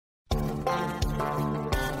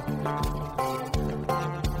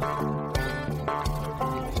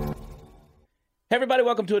Hey, everybody,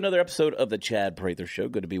 welcome to another episode of the Chad Prather Show.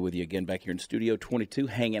 Good to be with you again back here in Studio 22,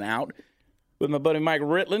 hanging out with my buddy Mike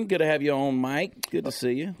Ritland. Good to have you on, Mike. Good to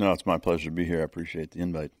see you. No, it's my pleasure to be here. I appreciate the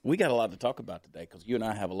invite. We got a lot to talk about today because you and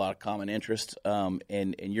I have a lot of common interests, and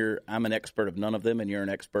I'm an expert of none of them, and you're an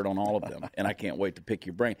expert on all of them, and I can't wait to pick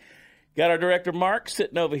your brain. Got our director, Mark,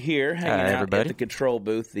 sitting over here, hanging out at the control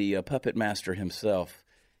booth. The puppet master himself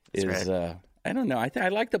is... Right. I don't know. I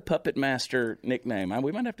like the Puppet Master nickname.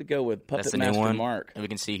 We might have to go with Puppet Master Mark. And we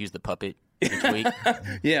can see who's the puppet each week.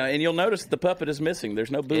 Yeah, and you'll notice the puppet is missing.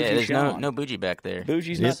 There's no Bougie. Yeah, there's no Bougie back there.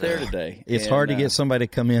 Bougie's not there today. It's hard to get somebody to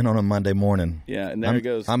come in on a Monday morning. Yeah, and there he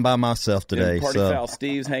goes. I'm by myself today. Party Foul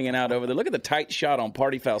Steve's hanging out over there. Look at the tight shot on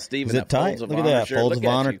Party Foul Steve. Is it tight? Look at that Folds of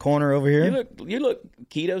Honor corner over here. You look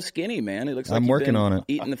keto skinny, man. It looks like I'm working on it.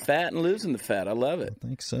 Eating the fat and losing the fat. I love it. I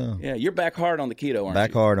think so. Yeah, you're back hard on the keto, aren't you?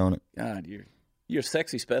 Back hard on it. God, you're a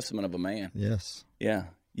sexy specimen of a man. Yes. Yeah.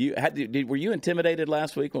 Were you intimidated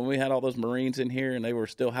last week when we had all those Marines in here and they were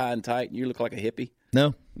still high and tight and you look like a hippie?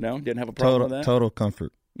 No. No? Didn't have a problem with that? Total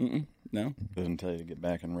comfort. Mm-mm. No? Doesn't tell you to get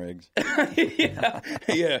back in regs.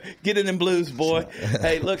 yeah. Get in them blues, boy.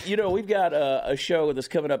 Hey, look, we've got a show that's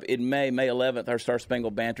coming up in May 11th, our Star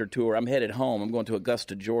Spangled Banter Tour. I'm headed home. I'm going to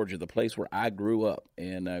Augusta, Georgia, the place where I grew up,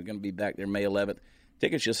 and going to be back there May 11th.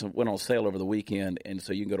 Tickets just went on sale over the weekend, and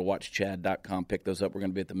so you can go to watchchad.com, pick those up. We're going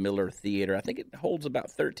to be at the Miller Theater. I think it holds about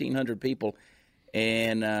 1,300 people,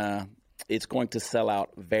 and it's going to sell out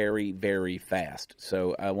very, very fast.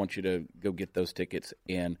 So I want you to go get those tickets,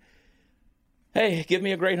 and, hey, give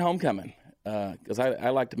me a great homecoming because I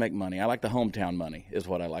like to make money. I like the hometown money is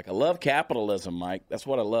what I like. I love capitalism, Mike. That's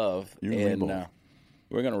what I love. We're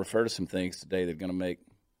going to refer to some things today that are going to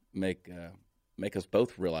make us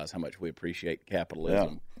both realize how much we appreciate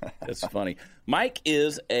capitalism. Yeah. That's funny. Mike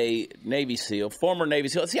is a Navy SEAL, former Navy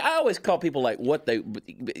SEAL. See, I always call people like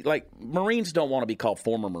Marines don't want to be called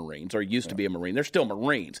former Marines or used to be a Marine. They're still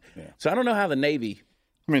Marines. Yeah. So I don't know how the Navy.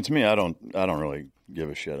 I mean, to me, I don't really give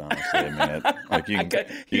a shit, honestly. I mean,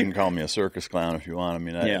 you can call me a circus clown if you want. I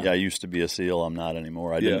mean, I used to be a SEAL. I'm not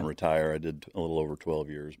anymore. I didn't retire. I did a little over 12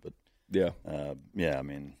 years, but I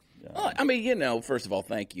mean. Well, I mean, first of all,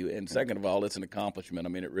 thank you, and second of all, it's an accomplishment.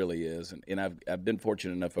 I mean, it really is, and I've been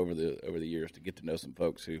fortunate enough over the years to get to know some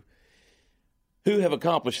folks who have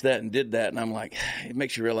accomplished that and did that, and I'm like, it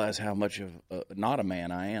makes you realize how much of not a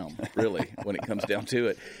man I am, really, when it comes down to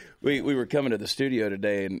it. We were coming to the studio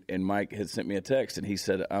today, and Mike had sent me a text, and he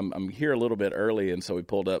said, I'm here a little bit early, and so we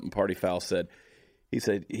pulled up, and Party Foul said, he's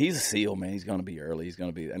a SEAL, man. He's going to be early. He's going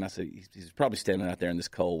to be, and I said, he's probably standing out there in this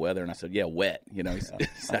cold weather. And I said, yeah, wet. He's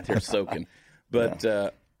out there soaking. But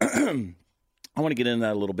I want to get into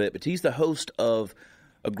that a little bit. But he's the host of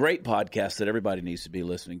a great podcast that everybody needs to be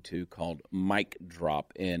listening to called Mic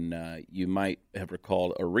Drop. And you might have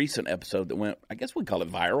recalled a recent episode that went, I guess we'd call it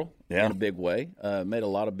viral in a big way. Made a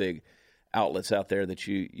lot of big outlets out there that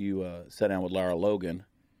you sat down with Lara Logan.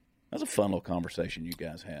 That was a fun little conversation you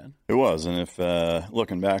guys had. It was, and if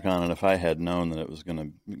looking back on it, if I had known that it was going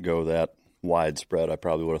to go that widespread, I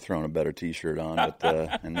probably would have thrown a better T-shirt on,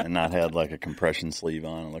 but and not had like a compression sleeve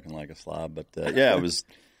on and looking like a slob. But it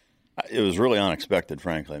was really unexpected,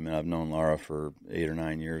 frankly. I mean, I've known Laura for 8 or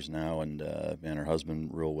 9 years now, and her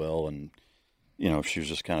husband real well, and she was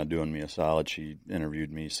just kind of doing me a solid. She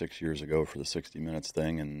interviewed me 6 years ago for the 60 Minutes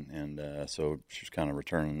thing, and so she was kind of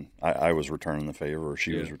returning. I was returning the favor, or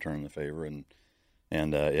she was returning the favor, and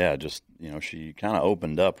just she kind of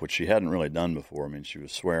opened up, which she hadn't really done before. I mean, she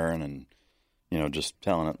was swearing and just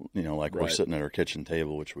telling it, like we're sitting at her kitchen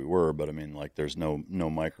table, which we were, but I mean, like there's no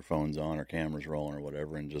microphones on or cameras rolling or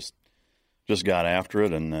whatever, and just got after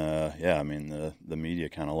it, and I mean the media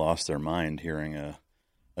kind of lost their mind hearing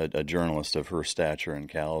a journalist of her stature and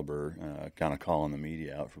caliber kind of calling the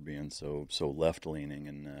media out for being so left-leaning,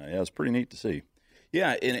 and it was pretty neat to see.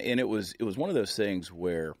 Yeah, and it was one of those things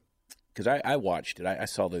where, because I watched it, I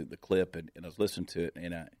saw the clip and I was listening to it,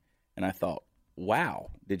 and I thought, wow,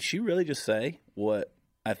 did she really just say what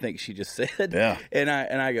I think she just said? Yeah. And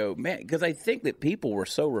I go, man, because I think that people were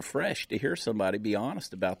so refreshed to hear somebody be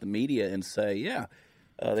honest about the media and say, yeah.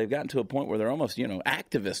 They've gotten to a point where they're almost,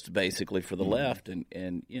 activists basically for the left,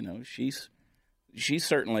 and she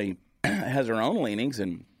certainly has her own leanings,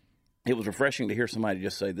 and it was refreshing to hear somebody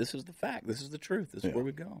just say, "This is the fact, this is the truth, this is where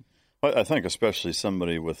we've gone." Well, I think especially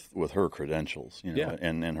somebody with her credentials,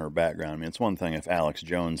 and her background. I mean, it's one thing if Alex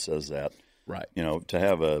Jones says that, right? To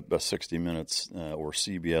have a 60 Minutes or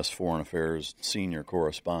CBS Foreign Affairs senior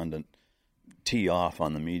correspondent tee off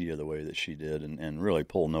on the media the way that she did and really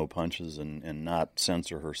pull no punches and not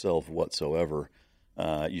censor herself whatsoever,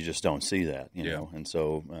 you just don't see that, you know. And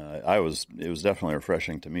so it was definitely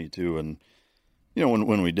refreshing to me too. And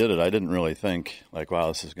when we did it, I didn't really think like, wow,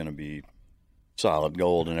 this is going to be solid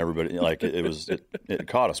gold, and everybody like it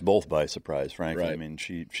caught us both by surprise, frankly. Right. I mean,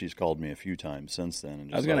 she's called me a few times since then.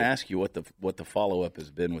 And I was going to ask you what the follow up has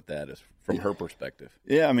been with that, is from her perspective.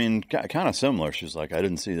 Yeah, I mean, kind of similar. She's like, I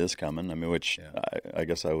didn't see this coming. I mean, which I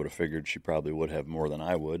guess I would have figured she probably would have more than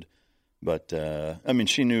I would. But I mean,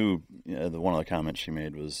 she knew. One of the comments she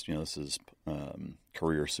made was, this is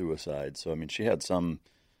career suicide. So I mean, she had some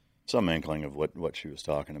inkling of what she was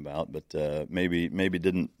talking about, but maybe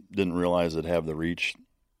didn't realize it'd have the reach.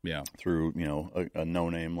 Yeah. Through a no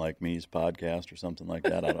name like me's podcast or something like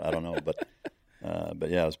that. I don't know, but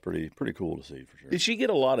yeah, it was pretty cool to see for sure. Did she get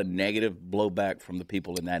a lot of negative blowback from the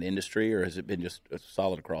people in that industry, or has it been just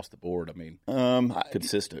solid across the board? I mean,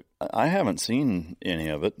 consistent. I haven't seen any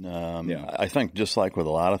of it. I think just like with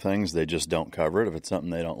a lot of things, they just don't cover it if it's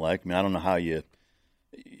something they don't like. I mean, I don't know how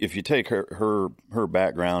if you take her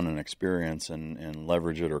background and experience and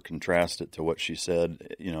leverage it or contrast it to what she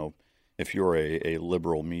said, if you're a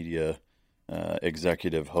liberal media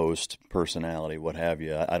executive host personality, what have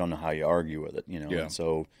you, I don't know how you argue with it, And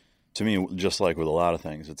so to me, just like with a lot of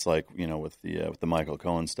things, it's like, with the Michael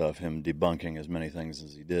Cohen stuff, him debunking as many things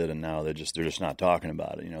as he did, and now they're just not talking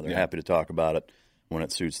about it. They're happy to talk about it when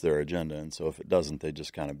it suits their agenda, and so if it doesn't, they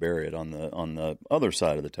just kind of bury it. On the other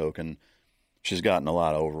side of the token, she's gotten a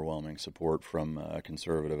lot of overwhelming support from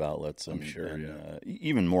conservative outlets, and,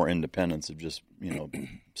 even more independents of just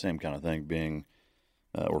same kind of thing, being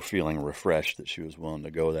or feeling refreshed that she was willing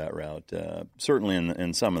to go that route. Certainly,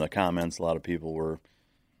 in some of the comments, a lot of people were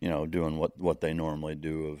doing what they normally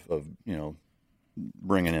do of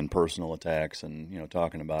bringing in personal attacks and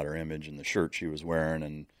talking about her image and the shirt she was wearing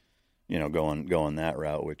and going that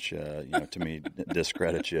route, which to me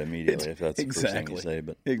discredits you immediately if that's the first thing you say.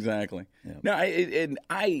 But exactly. Yeah.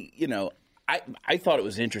 No, I thought it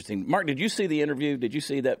was interesting. Mark, did you see the interview? Did you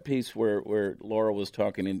see that piece where Laura was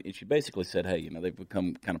talking and she basically said, "Hey, they've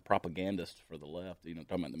become kind of propagandists for the left." Talking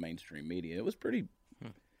about the mainstream media. It was pretty.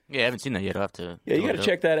 Yeah, I haven't seen that yet. I'll have to. Yeah, you got to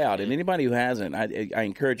check that out. And anybody who hasn't, I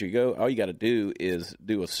encourage you to go. All you got to do is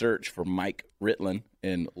do a search for Mike Ritland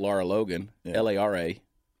and Laura Logan, Lara.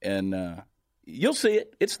 And you'll see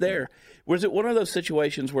it. It's there. Was it one of those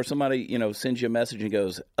situations where somebody, sends you a message and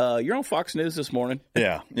goes, "You're on Fox News this morning"?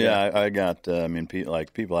 Yeah. I got.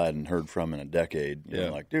 People I hadn't heard from in a decade.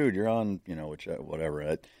 Like, dude, you're on.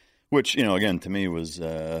 Whatever. Which again, to me was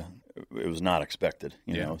it was not expected.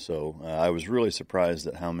 So I was really surprised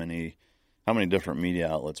at how many different media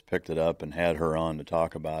outlets picked it up and had her on to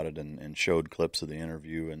talk about it and showed clips of the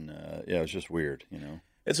interview. And it was just weird.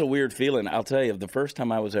 It's a weird feeling. I'll tell you, the first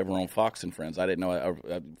time I was ever on Fox and Friends, I didn't know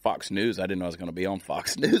Fox News. I didn't know I was going to be on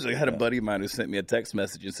Fox News. I had a buddy of mine who sent me a text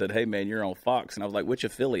message and said, "Hey, man, you're on Fox." And I was like, "Which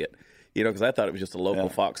affiliate?" Because I thought it was just a local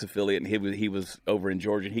Fox affiliate, and he was over in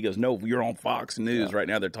Georgia. And he goes, "No, you're on Fox News right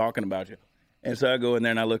now. They're talking about you." And so I go in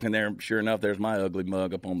there and I look in there, and sure enough, there's my ugly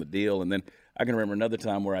mug up on the deal. And then I can remember another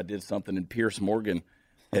time where I did something, and Pierce Morgan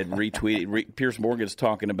had retweeted. Pierce Morgan's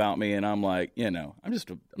talking about me, and I'm like, I'm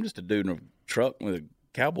just a dude in a truck with a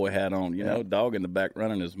cowboy hat on, dog in the back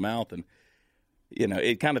running his mouth, and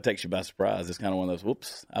it kind of takes you by surprise. It's kind of one of those,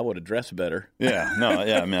 whoops, I would have dressed better.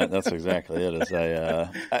 I mean, that's exactly it.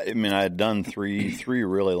 I had done three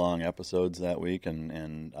really long episodes that week,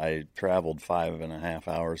 and I traveled 5.5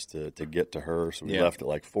 hours to get to her. So we left at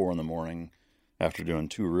like 4 a.m. after doing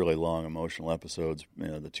 2 really long emotional episodes,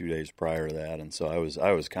 the 2 days prior to that, and so I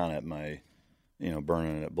was kind of at my,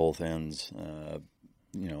 burning it at both ends.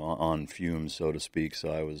 On fumes, so to speak.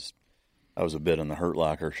 So I was a bit in the hurt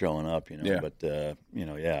locker showing up, but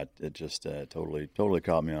it just totally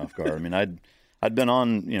caught me off guard. I mean, I'd been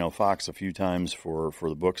on, Fox a few times for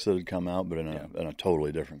the books that had come out, but in a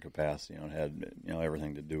totally different capacity. It had,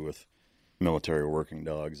 everything to do with military working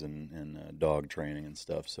dogs and dog training and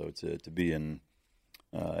stuff. So to be on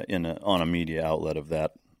a media outlet of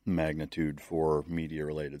that magnitude for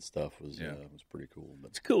media-related stuff was pretty cool. But.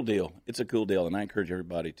 It's a cool deal. And I encourage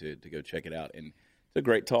everybody to go check it out. And it's a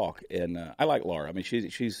great talk. And I like Laura. I mean,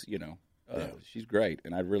 she's she's great,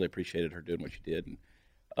 and I really appreciated her doing what she did. And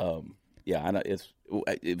I know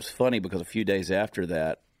it was funny because a few days after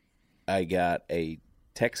that, I got a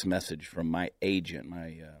text message from my agent,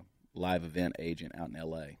 my live event agent out in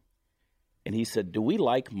L.A. And he said, "Do we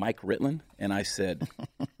like Mike Ritland?" And I said,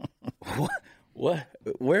 What?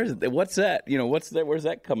 What's that? What's that? Where's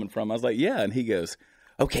that coming from? I was like, yeah. And he goes,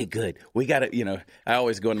 "Okay, good. We got to, I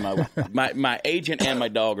always go into my agent and my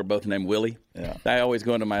dog are both named Willie. Yeah. I always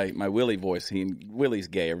go into my Willie voice. Willie's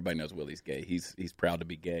gay. Everybody knows Willie's gay. He's proud to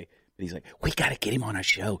be gay. But he's like, we got to get him on our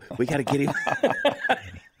show. We got to get him.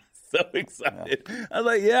 so excited. Yeah. I was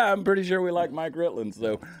like, yeah, I'm pretty sure we like Mike Ritland.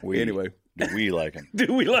 So anyway. Do we like him?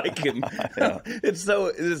 Do we like him? It's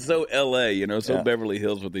so L.A., so Beverly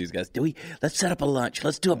Hills with these guys. Let's set up a lunch.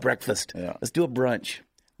 Let's do a breakfast. Yeah. Let's do a brunch.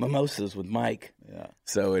 Mimosas with Mike. Yeah.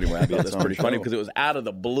 So anyway, I thought that's pretty funny because it was out of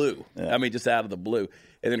the blue. Yeah. I mean, just out of the blue.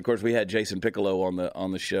 And then, of course, we had Jason Piccolo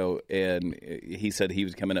on the show, and he said he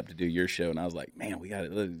was coming up to do your show. And I was like, man, we got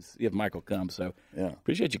to see if Michael comes. So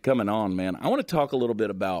appreciate you coming on, man. I want to talk a little bit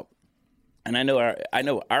about, and I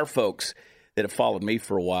know our folks that have followed me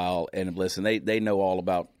for a while and have listened, they know all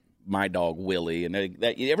about my dog Willie, and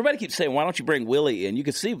everybody keeps saying, "Why don't you bring Willie in?" You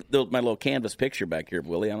can see my little canvas picture back here of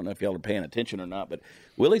Willie. I don't know if y'all are paying attention or not, but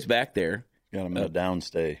Willie's back there. Got him in a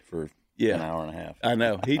downstay for an hour and a half. I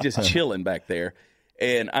know, he's just chilling back there,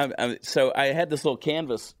 and so I had this little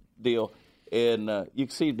canvas deal, and you can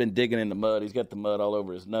see he's been digging in the mud. He's got the mud all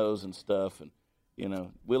over his nose and stuff,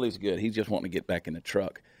 and Willie's good. He's just wanting to get back in the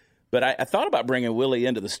truck. But I thought about bringing Willie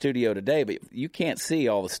into the studio today, but you can't see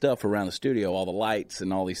all the stuff around the studio, all the lights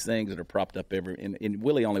and all these things that are propped up. And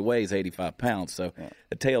Willie only weighs 85 pounds, so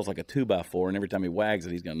the tail's like a 2x4, and every time he wags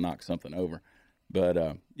it, he's going to knock something over. But,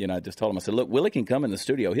 I just told him, I said, look, Willie can come in the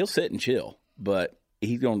studio. He'll sit and chill, but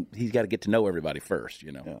he's got to get to know everybody first,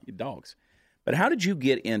 dogs. But how did you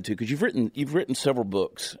get into, because you've written several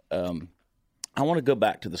books. I want to go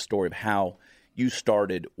back to the story of how you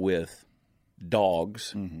started with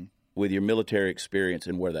dogs. Mm-hmm. With your military experience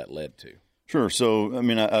and where that led to. Sure. So, I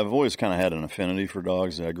mean, I've always kind of had an affinity for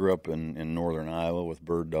dogs. I grew up in northern Iowa with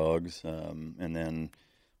bird dogs. And then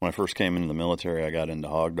when I first came into the military, I got into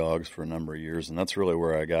hog dogs for a number of years. And that's really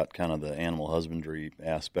where I got kind of the animal husbandry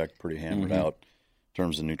aspect pretty hammered out in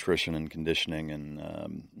terms of nutrition and conditioning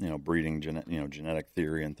and, breeding, genetic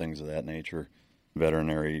theory and things of that nature,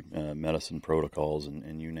 veterinary medicine protocols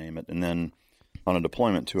and you name it. And then on a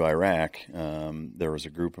deployment to Iraq, there was a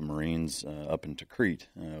group of Marines up in Tikrit,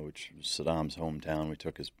 which was Saddam's hometown. We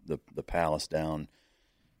took the palace down,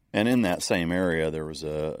 and in that same area, there was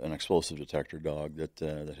an explosive detector dog that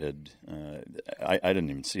had. I didn't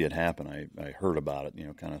even see it happen. I heard about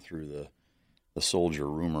it, kind of through the soldier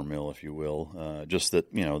rumor mill, if you will. Just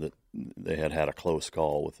that that they had a close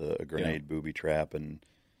call with a grenade booby trap. And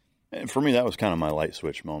for me, that was kind of my light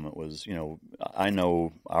switch moment was, I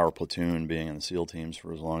know our platoon being in the SEAL teams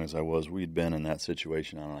for as long as I was, we'd been in that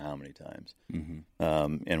situation I don't know how many times.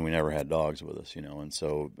 Mm-hmm. And we never had dogs with us, and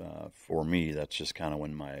so for me, that's just kind of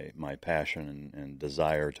when my passion and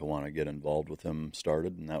desire to want to get involved with them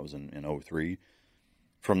started, and that was in 2003.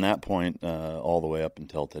 From that point all the way up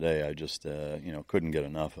until today, I just, couldn't get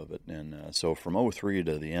enough of it. And so from 2003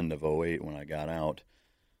 to the end of 2008 when I got out,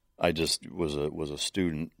 I just was a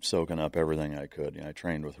student soaking up everything I could. I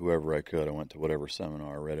trained with whoever I could. I went to whatever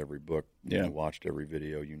seminar, read every book, watched every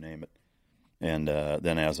video, you name it. And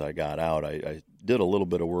then as I got out, I did a little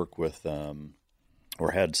bit of work with,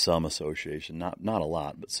 or had some association, not a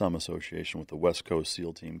lot, but some association with the West Coast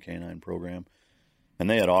SEAL Team Canine Program. And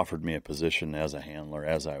they had offered me a position as a handler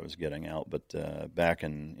as I was getting out. But back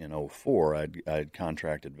in 2004, I'd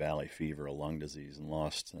contracted valley fever, a lung disease, and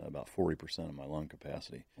lost about 40% of my lung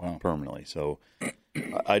capacity permanently. So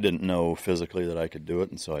I didn't know physically that I could do it,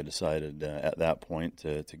 and so I decided at that point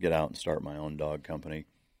to get out and start my own dog company.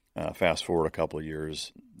 Fast forward a couple of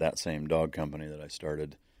years, that same dog company that I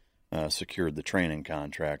started secured the training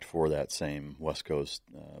contract for that same West Coast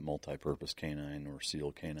multi-purpose canine or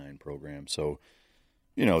SEAL canine program. So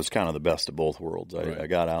it's kind of the best of both worlds. I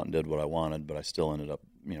got out and did what I wanted, but I still ended up,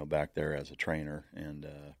 back there as a trainer. And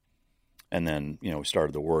then, we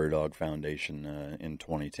started the Warrior Dog Foundation in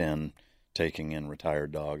 2010, taking in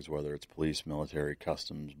retired dogs, whether it's police, military,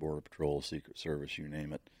 customs, border patrol, Secret Service, you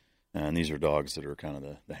name it. And these are dogs that are kind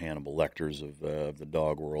of the Hannibal Lecters of the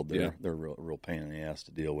dog world. They're real pain in the ass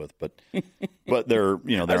to deal with, but they're I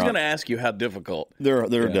was going to ask you how difficult. They're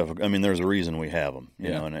difficult. I mean, there's a reason we have them,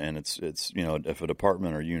 you know, and it's if a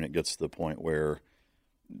department or unit gets to the point where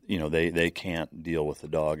they can't deal with the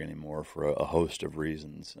dog anymore for a host of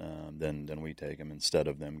reasons, then we take them instead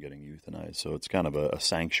of them getting euthanized. So it's kind of a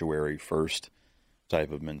sanctuary first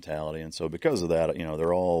type of mentality, and so because of that,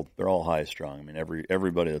 they're all high strung. I mean,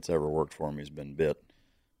 everybody that's ever worked for me has been bit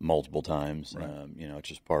multiple times. Right. It's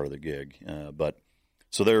just part of the gig. But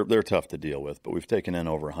so they're tough to deal with. But we've taken in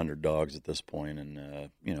over 100 dogs at this point, and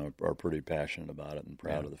are pretty passionate about it and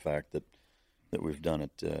proud of the fact that we've done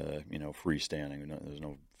it. Freestanding. There's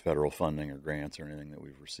no federal funding or grants or anything that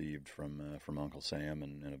we've received from Uncle Sam,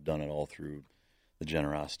 and have done it all through the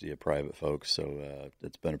generosity of private folks. So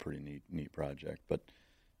it's been a pretty neat project. But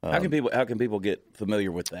how can people get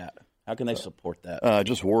familiar with that? How can they support that?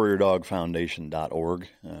 Just warriordogfoundation.org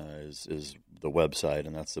is the website,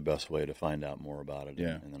 and that's the best way to find out more about it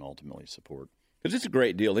Yeah. and then ultimately support. Because it's a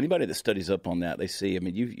great deal. Anybody that studies up on that, they see. I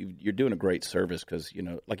mean, you're doing a great service because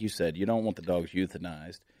like you said, you don't want the dogs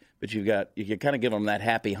euthanized, but you can kind of give them that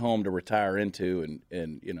happy home to retire into,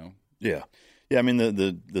 and Yeah. I mean,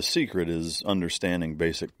 the secret is understanding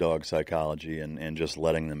basic dog psychology and just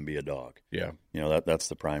letting them be a dog. Yeah. That's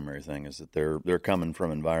the primary thing, is that they're coming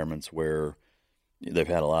from environments where they've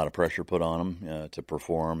had a lot of pressure put on them to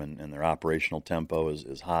perform, and their operational tempo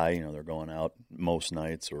is high. They're going out most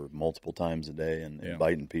nights or multiple times a day and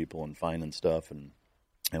biting people and finding stuff and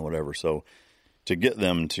whatever. So to get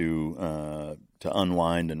them to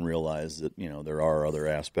unwind and realize that there are other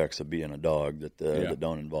aspects of being a dog that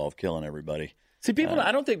don't involve killing everybody. See,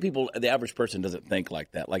 I don't think the average person doesn't think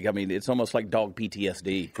like that. Like, I mean, it's almost like dog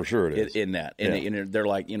PTSD. For sure it is. In that. And they're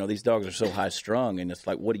like, these dogs are so high strung, and it's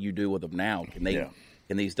like, what do you do with them now?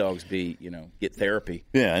 Can these dogs be, get therapy?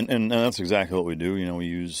 Yeah, and that's exactly what we do. We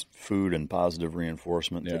use food and positive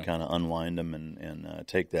reinforcement to kind of unwind them and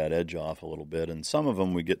take that edge off a little bit. And some of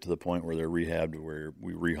them we get to the point where they're rehabbed, where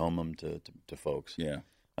we rehome them to folks. Yeah.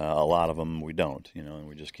 A lot of them we don't, and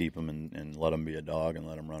we just keep them and let them be a dog and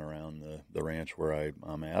let them run around the ranch where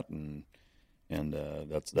I'm at, and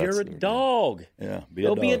that's you're a dog. Yeah,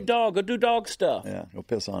 go be a dog. Go do dog stuff. Yeah, go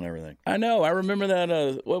piss on everything. I know. I remember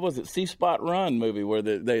that. What was it? C-Spot Run movie where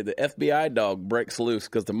the FBI dog breaks loose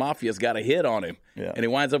because the mafia's got a hit on him, and he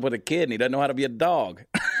winds up with a kid and he doesn't know how to be a dog.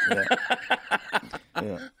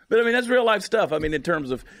 Yeah. But I mean, that's real life stuff. I mean, in terms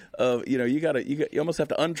of you almost have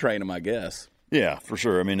to untrain them, I guess. Yeah, for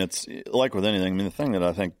sure. I mean, it's like with anything. I mean, the thing that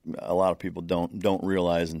I think a lot of people don't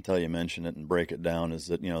realize until you mention it and break it down is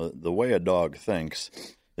that the way a dog thinks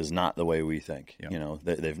is not the way we think. Yep.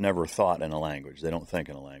 They've never thought in a language. They don't think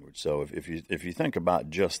in a language. So if you think about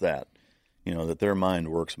just that, that their mind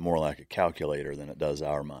works more like a calculator than it does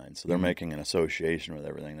our mind. So they're making an association with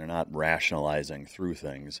everything. They're not rationalizing through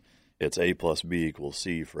things. It's A plus B equals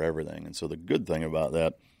C for everything. And so the good thing about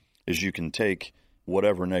that is you can take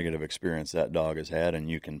whatever negative experience that dog has had, and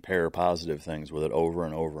you can pair positive things with it over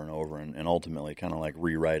and over and over, and ultimately kind of like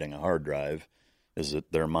rewriting a hard drive, is that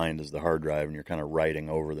their mind is the hard drive, and you're kind of writing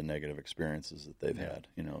over the negative experiurs that they've had.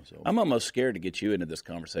 So I'm almost scared to get you into this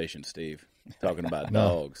conversation, Steve, talking about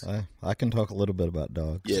dogs. I can talk a little bit about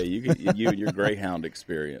dogs. Yeah, you and your Greyhound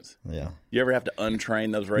experience. Yeah. You ever have to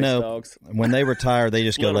untrain those race dogs? When they retire, they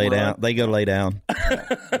just go lay down. They go lay down.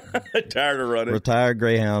 They're tired of running. Retired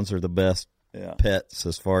Greyhounds are the best pets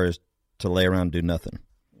as far as to lay around and do nothing.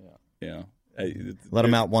 Yeah. Let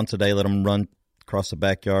them out once a day. Let them run across the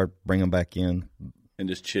backyard. Bring them back in. And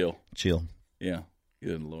just chill. Yeah.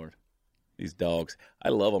 Good Lord. These dogs. I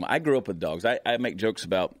love them. I grew up with dogs. I make jokes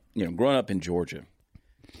about, growing up in Georgia.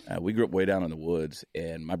 We grew up way down in the woods,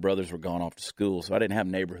 and my brothers were gone off to school, so I didn't have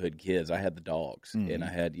neighborhood kids. I had the dogs, and I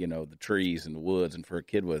had, the trees and the woods. And for a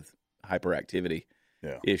kid with hyperactivity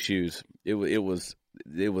issues, it was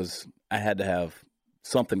I had to have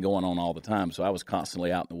something going on all the time. So I was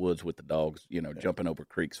constantly out in the woods with the dogs, jumping over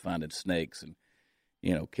creeks, finding snakes, and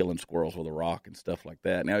killing squirrels with a rock and stuff like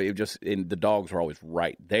that. Now and the dogs were always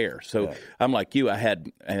right there. So I'm like you. I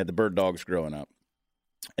had the bird dogs growing up,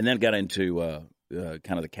 and then got into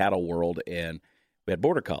kind of the cattle world, and we had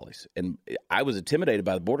border collies, and I was intimidated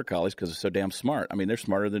by the border collies because they're so damn smart. I mean, they're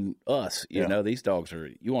smarter than us. These dogs are.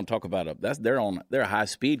 You want to talk about they're a high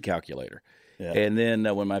speed calculator. Yeah. And then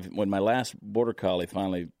when my last border collie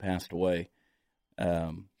finally passed away,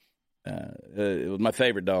 it was my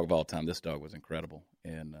favorite dog of all time. This dog was incredible,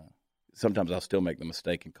 and sometimes I'll still make the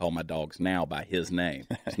mistake and call my dogs now by his name.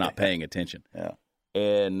 It's not paying attention.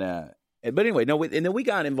 And but anyway, and then we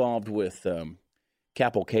got involved with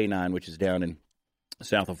Capel Canine, which is down in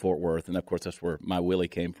south of Fort Worth, and of course that's where my Willie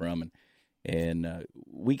came from, and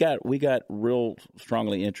we got real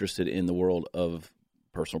strongly interested in the world of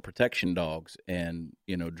personal protection dogs and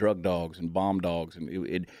drug dogs and bomb dogs, and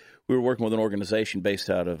we were working with an organization based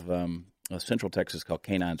out of Central Texas called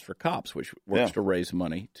Canines for Cops, which works to raise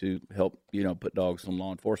money to help put dogs on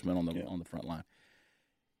law enforcement on the front line.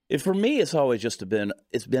 For me, it's always been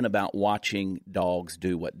about watching dogs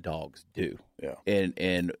do what dogs do. Yeah.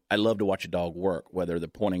 And I love to watch a dog work, whether they're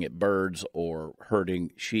pointing at birds or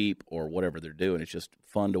herding sheep or whatever they're doing. It's just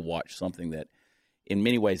fun to watch something that, in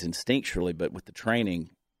many ways, instinctually, but with the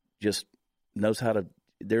training, just knows how to.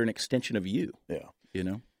 They're an extension of you. Yeah.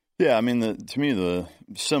 Yeah, I mean, to me,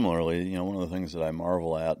 similarly, one of the things that I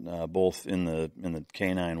marvel at, both in the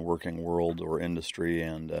canine working world or industry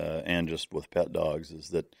and just with pet dogs, is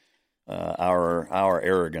that our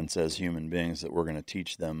arrogance as human beings that we're going to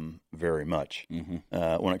teach them very much.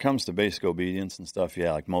 When it comes to basic obedience and stuff,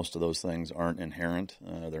 yeah, like most of those things aren't inherent.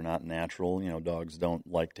 They're not natural. Dogs don't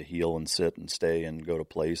like to heel and sit and stay and go to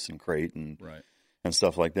place and crate and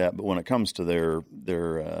stuff like that. But when it comes to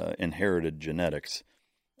their inherited genetics,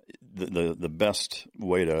 the best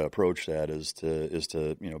way to approach that is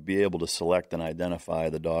to be able to select and identify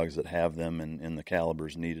the dogs that have them in the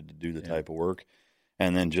calibers needed to do the type of work,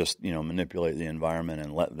 and then just manipulate the environment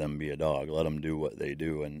and let them be a dog, let them do what they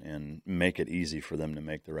do, and make it easy for them to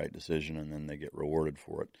make the right decision, and then they get rewarded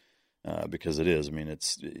for it, because it is. I mean,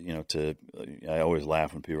 it's I always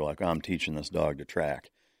laugh when people are like, I'm teaching this dog to track.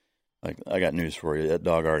 Like, I got news for you. That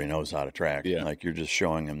dog already knows how to track. Yeah. Like, you're just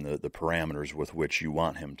showing him the parameters with which you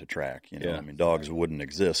want him to track. I mean, dogs wouldn't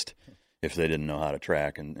exist if they didn't know how to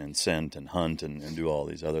track and scent and hunt and do all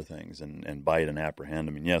these other things and bite and apprehend.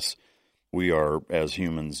 I mean, yes, we are, as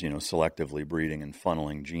humans, selectively breeding and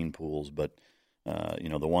funneling gene pools, but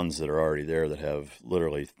the ones that are already there that have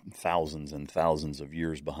literally thousands and thousands of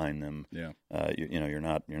years behind them, you're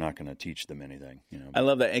not going to teach them anything. I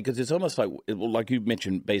love that, because it's almost like you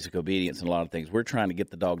mentioned basic obedience and a lot of things. We're trying to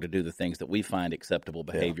get the dog to do the things that we find acceptable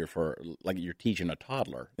behavior for, like you're teaching a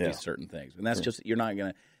toddler these certain things, and that's just, you're not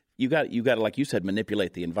going to. You got to, like you said,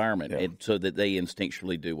 manipulate the environment so that they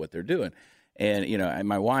instinctually do what they're doing. And, and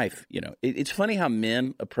my wife, it's funny how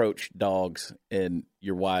men approach dogs and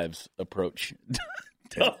your wives approach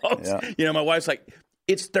dogs. Yeah. My wife's like,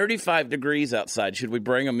 it's 35 degrees outside. Should we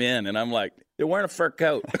bring them in? And I'm like, they're wearing a fur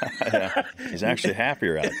coat. He's actually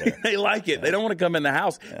happier out there. They like it. They don't want to come in the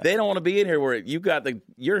house. They don't want to be in here where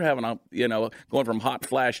you're having going from hot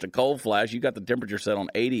flash to cold flash. You got the temperature set on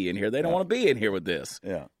 80 in here. They don't want to be in here with this.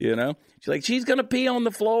 Yeah. She's like, she's going to pee on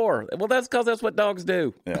the floor. Well, that's because that's what dogs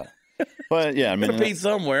do. Yeah. But yeah, I mean, pee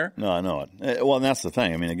somewhere. No, I know it. Well, and that's the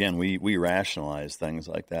thing. I mean, again, we rationalize things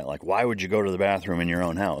like that. Like, why would you go to the bathroom in your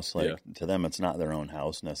own house? Like, to them, it's not their own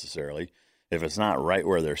house necessarily. If it's not right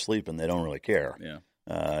where they're sleeping, they don't really care.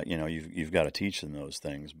 Yeah. You've got to teach them those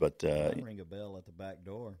things. But ring a bell at the back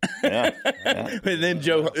door. Yeah. And then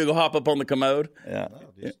Joe will hop up on the commode. Yeah.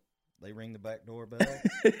 No, they ring the back door bell.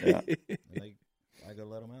 And I go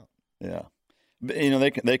let them out. Yeah. But,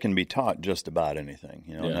 they can be taught just about anything,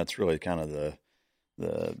 and that's really kind of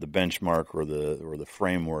the benchmark or the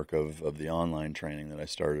framework of the online training that I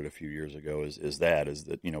started a few years ago is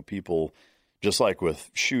that people, just like with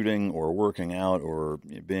shooting or working out or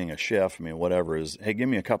being a chef, I mean, whatever, is, hey, give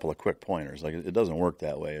me a couple of quick pointers. Like, it doesn't work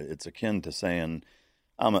that way. It's akin to saying,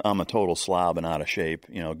 I'm a total slob and out of shape.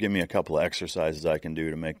 Give me a couple of exercises I can do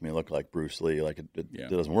to make me look like Bruce Lee. Like, it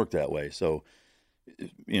doesn't work that way. So,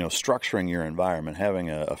 structuring your environment,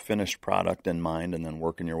 having a finished product in mind, and then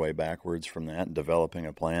working your way backwards from that, and developing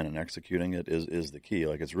a plan and executing it is the key.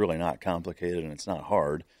 Like, it's really not complicated and it's not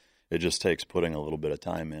hard. It just takes putting a little bit of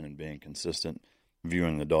time in and being consistent,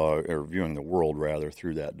 viewing the world rather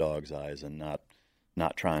through that dog's eyes, and not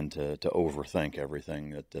trying to overthink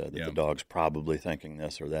everything that the dog's probably thinking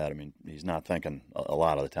this or that. I mean, he's not thinking a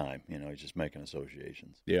lot of the time. He's just making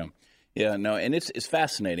associations. Yeah. Yeah, no, and it's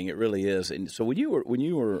fascinating. It really is. And so when you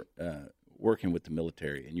were working with the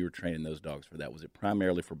military and you were training those dogs for that, was it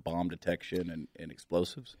primarily for bomb detection and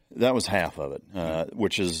explosives? That was half of it,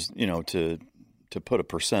 which is to put a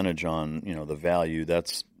percentage on the value.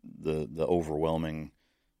 That's the overwhelming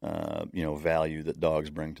value that dogs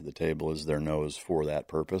bring to the table is their nose for that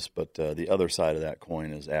purpose. But the other side of that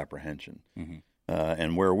coin is apprehension. Mm-hmm.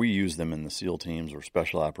 And where we use them in the SEAL teams or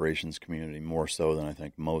special operations community more so than I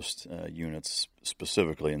think most units,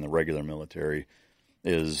 specifically in the regular military,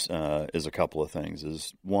 is a couple of things.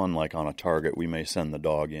 Is one, like on a target, we may send the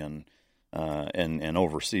dog in, and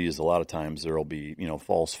overseas, a lot of times there will be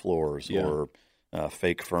false floors or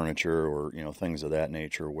fake furniture or things of that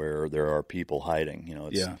nature where there are people hiding.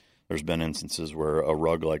 There's been instances where a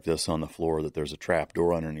rug like this on the floor, that there's a trap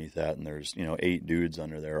door underneath that, and there's 8 dudes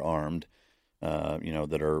under there armed.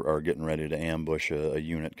 That are getting ready to ambush a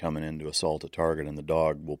unit coming in to assault a target, and the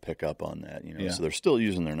dog will pick up on that. So they're still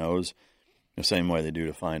using their nose the same way they do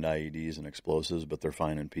to find IEDs and explosives, but they're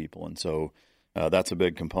finding people. And so that's a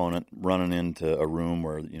big component. Running into a room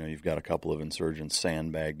where you've got a couple of insurgents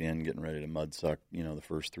sandbagged in, getting ready to mudsuck the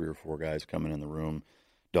first 3 or 4 guys coming in the room.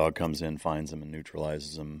 Dog comes in, finds them, and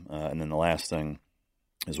neutralizes them. And then the last thing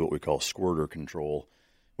is what we call squirter control,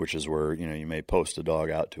 which is where you may post a dog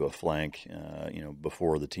out to a flank,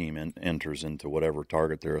 before the team enters into whatever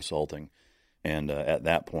target they're assaulting, and at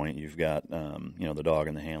that point you've got the dog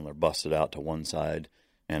and the handler busted out to one side,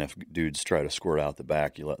 and if dudes try to squirt out the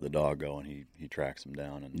back, you let the dog go, and he tracks them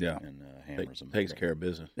down and hammers them. Takes care of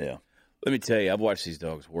business. Yeah. Let me tell you, I've watched these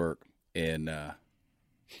dogs work. and I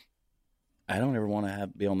don't ever want to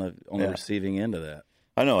be on the receiving end of that.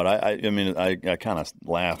 I know it. I mean, I kind of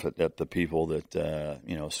laugh at the people that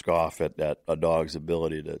scoff at a dog's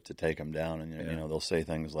ability to take them down, and they'll say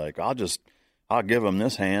things like, "I'll give him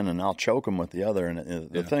this hand and I'll choke him with the other."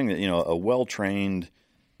 And the thing that a well-trained,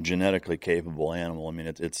 genetically capable animal. I mean,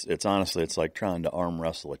 it's honestly it's like trying to arm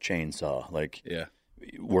wrestle a chainsaw. Like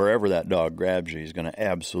wherever that dog grabs you, he's going to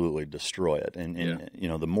absolutely destroy it. And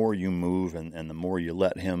the more you move and the more you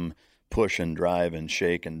let him push and drive and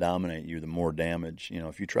shake and dominate you, the more damage.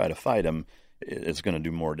 If you try to fight him, it's going to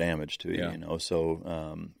do more damage to you.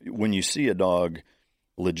 So when you see a dog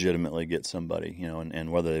legitimately get somebody,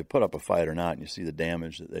 and whether they put up a fight or not, and you see the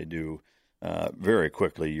damage that they do, very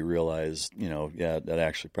quickly you realize, that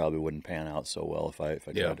actually probably wouldn't pan out so well if I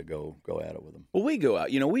tried to go at it with them. Well, we go out,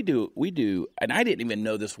 we do, and I didn't even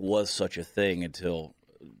know this was such a thing until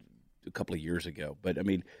a couple of years ago. But I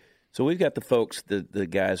mean, so we've got the folks, the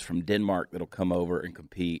guys from Denmark that'll come over and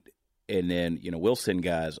compete, and then we'll send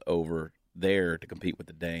guys over there to compete with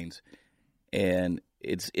the Danes, and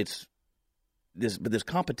it's this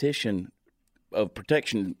competition of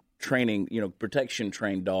protection training, protection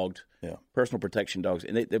trained dogs, personal protection dogs,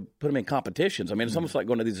 and they put them in competitions. I mean, it's almost like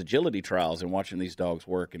going to these agility trials and watching these dogs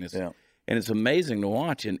work, and it's amazing to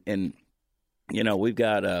watch. And we've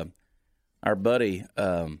got our buddy.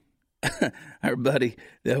 Our buddy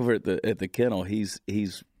over at the kennel, he's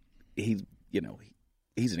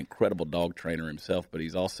an incredible dog trainer himself, but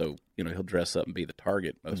he's also, he'll dress up and be the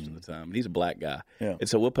target most of the time. And he's a black guy. Yeah. And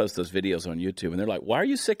so we'll post those videos on YouTube, and they're like, why are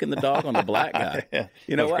you sicking the dog on the black guy?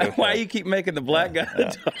 Why you keep making the black guy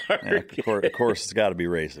the target? Of course, it's got to be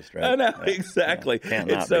racist, right? I know, exactly. Can't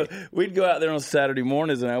not so be. We'd go out there on Saturday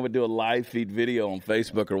mornings, and I would do a live feed video on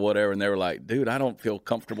Facebook or whatever, and they were like, dude, I don't feel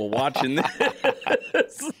comfortable watching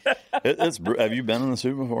this. Have you been in the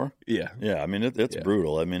suit before? Yeah. Yeah, I mean, it's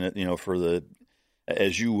brutal. I mean,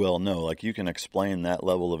 as you well know, like you can explain that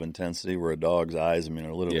level of intensity where a dog's eyes,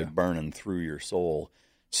 are literally burning through your soul,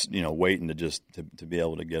 waiting to be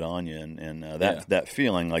able to get on you. And that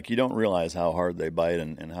feeling, like you don't realize how hard they bite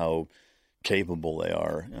and how capable they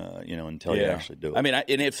are, until you actually do it. I mean,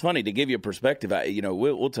 and it's funny to give you a perspective.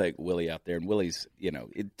 We'll take Willie out there, and Willie's,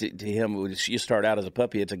 to him, you start out as a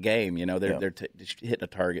puppy, it's a game. They're hitting a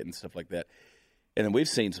target and stuff like that. And then we've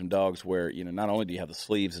seen some dogs where, not only do you have the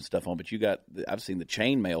sleeves and stuff on, but I've seen the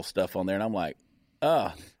chainmail stuff on there, and I'm like,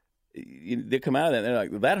 they come out of that, and they're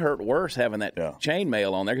like, that hurt worse having that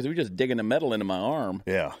chainmail on there because we're just digging the metal into my arm.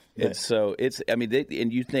 Yeah. And so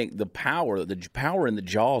and you think the power in the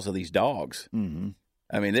jaws of these dogs. Mm-hmm.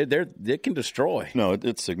 I mean, they can destroy. No,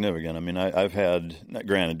 it's significant. I mean, I've had,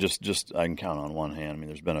 granted, just I can count on one hand. I mean,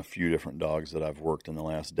 there's been a few different dogs that I've worked in the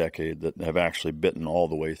last decade that have actually bitten all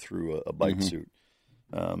the way through a bite suit.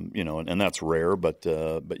 And that's rare, but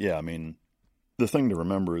yeah, I mean, the thing to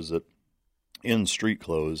remember is that in street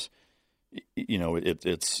clothes,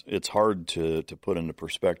 it's hard to put into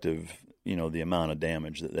perspective, the amount of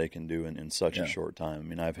damage that they can do in such a short time. I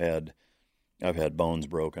mean, I've had bones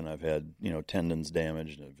broken, I've had, tendons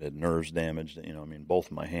damaged, I've had nerves damaged. Both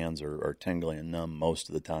of my hands are tingling and numb most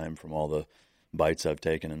of the time from all the bites I've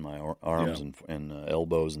taken in my arms and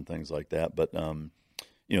elbows and things like that. But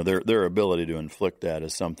their ability to inflict that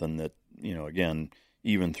is something that, again,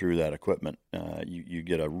 even through that equipment, you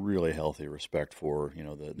get a really healthy respect for,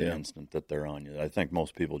 the instant that they're on you. I think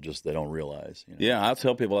most people they don't realize. Yeah, I'll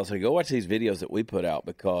tell people, I say, go watch these videos that we put out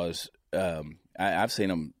because I've seen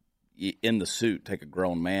them in the suit take a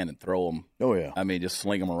grown man and throw them. Oh, yeah. I mean, just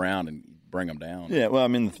sling them around and bring them down. Yeah, well, I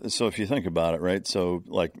mean, so if you think about it, right, so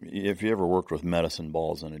like if you ever worked with medicine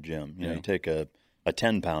balls in a gym, you take a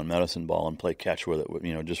 10-pound medicine ball and play catch with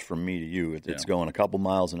it, just from me to you. It's going a couple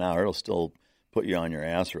miles an hour. It'll still put you on your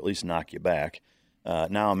ass or at least knock you back.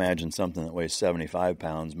 Now imagine something that weighs 75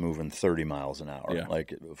 pounds moving 30 miles an hour. Yeah.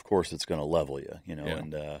 Like, of course, it's going to level you,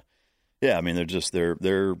 and I mean, they're just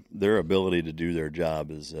their ability to do their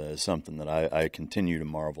job is something that I continue to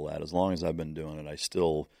marvel at. As long as I've been doing it, I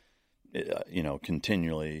still,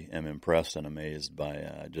 continually am impressed and amazed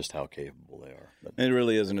by just how capable they are. But it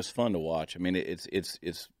really is, and it's fun to watch. I mean,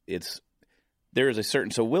 it's there is a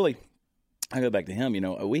certain. So Willie, I go back to him.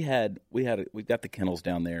 We've got the kennels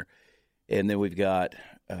down there, and then we've got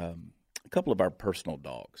a couple of our personal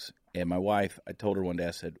dogs. And my wife, I told her one day,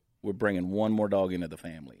 I said, we're bringing one more dog into the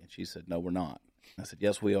family. And she said, no, we're not. I said,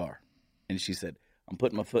 yes, we are. And she said, I'm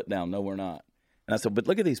putting my foot down. No, we're not. And I said, but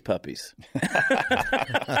look at these puppies.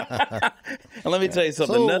 And let me tell you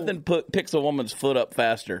something. Nothing picks a woman's foot up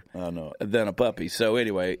faster than a puppy. So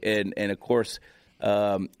anyway, and of course,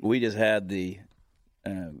 we just had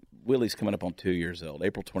Willie's coming up on 2 years old.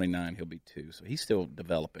 April 29, he'll be 2, so he's still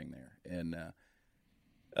developing there. And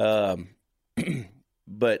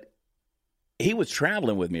but he was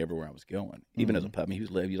traveling with me everywhere I was going, even as a pup. I mean,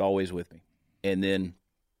 he was always with me. And then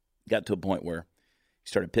got to a point where he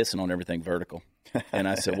started pissing on everything vertical. And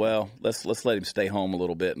I said, well, let's let him stay home a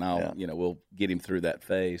little bit, and we'll get him through that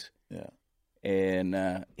phase. Yeah.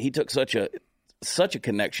 And he took such a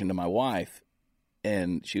connection to my wife,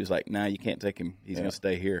 and she was like, "No, you can't take him. He's going to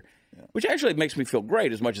stay here," which actually makes me feel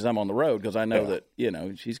great as much as I'm on the road, because I know that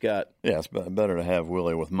she's got. Yeah, it's better to have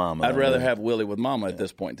Willie with Mama. I'd rather have Willie with Mama at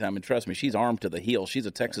this point in time, and trust me, she's armed to the hill. She's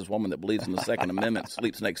a Texas woman that believes in the Second Amendment,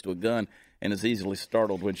 sleeps next to a gun, and is easily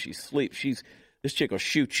startled when she sleeps. This chick will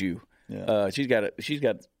shoot you. Yeah. She's got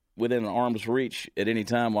within an arm's reach at any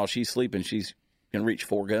time while she's sleeping. She's can reach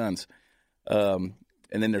 4 guns. And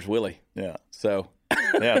then there's Willie. Yeah. So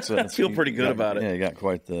I feel pretty good about it. Yeah, you got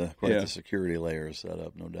quite the security layers set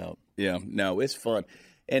up, no doubt. Yeah, no, it's fun,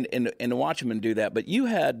 and to watch him and do that. But you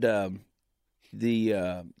had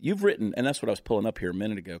you've written, and that's what I was pulling up here a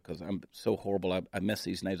minute ago, because I'm so horrible. I mess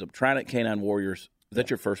these names up. Trident Canine Warriors. Is that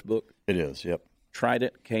your first book? It is. Yep.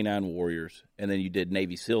 Trident Canine Warriors, and then you did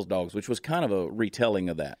Navy SEALs Dogs, which was kind of a retelling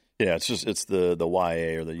of that. Yeah, it's the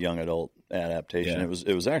YA, or the young adult adaptation. Yeah.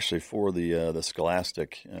 It was actually for the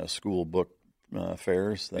Scholastic school book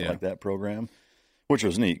fairs, that program, which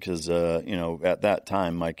was neat, because at that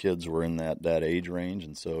time my kids were in that age range,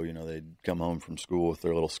 and so they'd come home from school with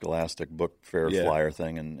their little Scholastic book fair flyer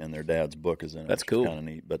thing, and their dad's book is in it. That's cool. Kind of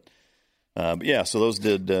neat, but yeah, so those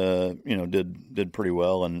did pretty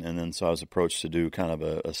well, and then so I was approached to do kind of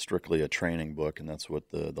a strictly a training book, and that's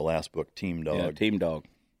what the last book, Team Dog. Yeah, Team Dog.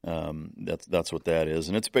 That's what that is,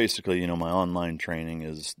 and it's basically my online training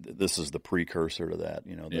is the precursor to that.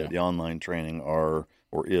 The online training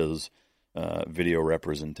is video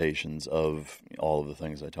representations of all of the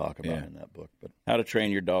things I talk about in that book. But how to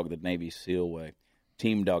train your dog the Navy SEAL way.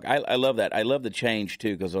 Team Dog. I love that. I love the change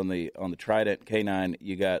too, because on the Trident Canine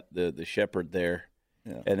you got the Shepherd there,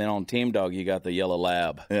 and then on Team Dog you got the Yellow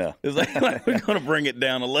Lab. Yeah, it's like we're going to bring it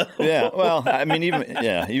down a level. Yeah, well, I mean,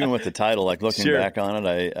 even with the title, like looking back on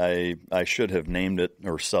it, I should have named it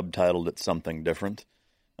or subtitled it something different,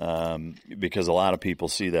 because a lot of people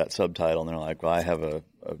see that subtitle and they're like, well, I have a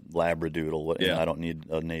Labradoodle, I don't need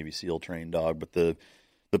a Navy SEAL trained dog, but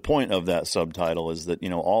the point of that subtitle is that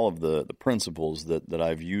all of the principles that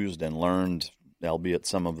I've used and learned, albeit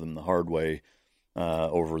some of them the hard way,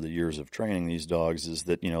 over the years of training these dogs, is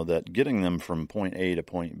that that getting them from point A to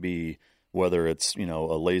point B, whether it's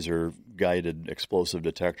a laser guided explosive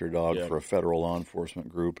detector dog for a federal law enforcement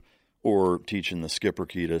group, or teaching the skipper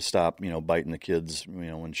key to stop biting the kids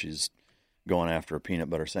when she's going after a peanut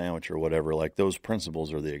butter sandwich or whatever, like those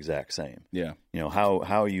principles are the exact same. Yeah.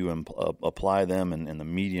 How you apply them and the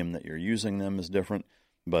medium that you're using them is different,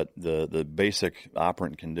 but the basic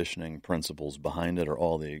operant conditioning principles behind it are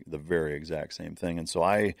all the very exact same thing. And so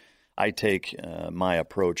I take my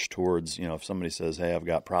approach towards, if somebody says, hey, I've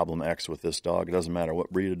got problem X with this dog, it doesn't matter what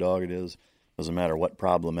breed of dog it is, doesn't matter what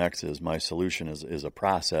problem X is, my solution is a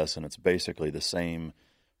process, and it's basically the same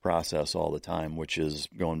process all the time, which is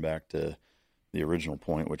going back to the original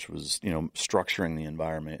point, which was, structuring the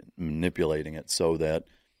environment, manipulating it so that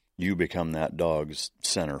you become that dog's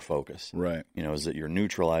center focus. Right. Is that you're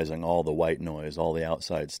neutralizing all the white noise, all the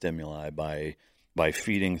outside stimuli by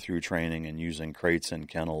feeding through training and using crates and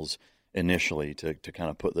kennels initially to kind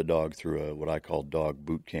of put the dog through what I call dog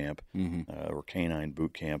boot camp, or canine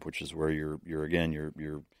boot camp, which is where you're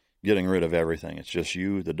getting rid of everything. It's just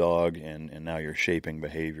you, the dog, and now you're shaping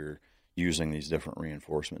behavior using these different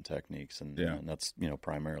reinforcement techniques, and that's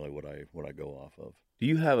primarily what I go off of. Do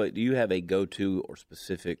you have a go-to or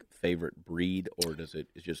specific favorite breed, or it's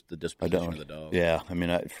just the disposition of the dog? Yeah, I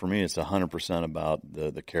mean, for me, it's 100% about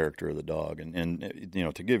the character of the dog, and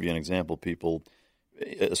to give you an example, people,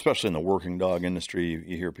 especially in the working dog industry,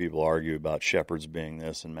 you hear people argue about Shepherds being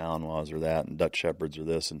this and Malinois are that, and Dutch Shepherds are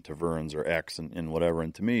this, and Taverns are X, and whatever.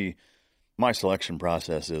 And to me, my selection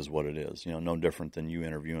process is what it is. No different than you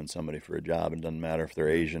interviewing somebody for a job. It doesn't matter if they're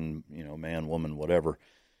Asian, man, woman, whatever.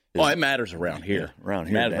 Well, it matters around here. Yeah, around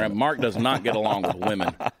here. Mark does not get along with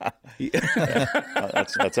women.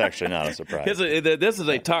 That's actually not a surprise. This is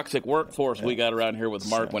a toxic workforce we got around here with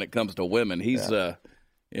Mark when it comes to women. He's I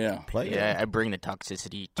bring the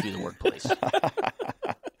toxicity to the workplace.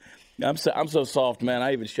 I'm so soft, man.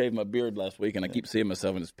 I even shaved my beard last week, and I keep seeing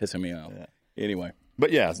myself, and it's pissing me off. Yeah. Anyway.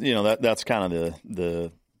 But yeah, that's kind of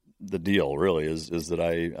the deal, really, is that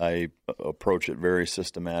I approach it very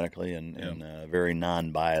systematically and very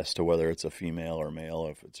non-biased to whether it's a female or male,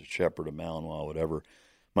 if it's a Shepherd, a Malinois, whatever.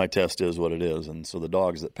 my test is what it is. And so the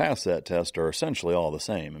dogs that pass that test are essentially all the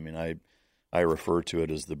same. I mean, I refer to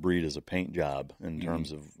it as the breed as a paint job in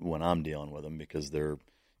terms of when I'm dealing with them, because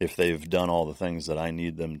if they've done all the things that I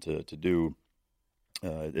need them to do,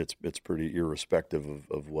 it's pretty irrespective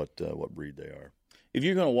of what breed they are. If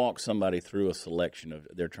you're going to walk somebody through a selection of,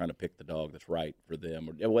 they're trying to pick the dog that's right for them,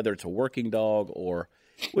 or whether it's a working dog or,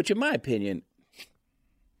 which in my opinion,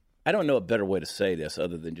 I don't know a better way to say this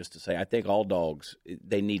other than just to say I think all dogs,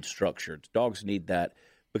 they need structure. Dogs need that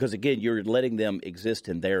because, again, you're letting them exist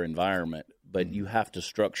in their environment, but you have to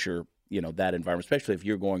structure, that environment, especially if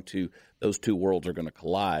you're going to, those two worlds are going to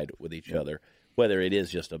collide with each other, whether it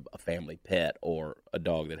is just a family pet or a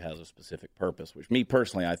dog that has a specific purpose, which me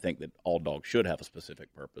personally, I think that all dogs should have a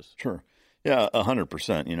specific purpose. Sure. Yeah,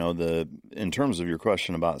 100%. In terms of your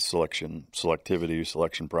question about selectivity,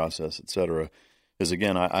 selection process, et cetera, is,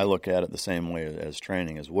 again, I look at it the same way as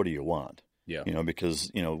training, as what do you want? Yeah.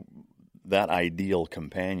 Because, that ideal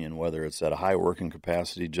companion, whether it's at a high working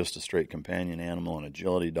capacity, just a straight companion animal, an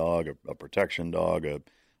agility dog, a protection dog,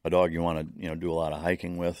 a dog you want to, do a lot of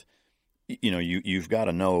hiking with, you've got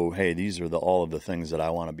to know, hey, these are all of the things that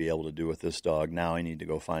I want to be able to do with this dog. Now I need to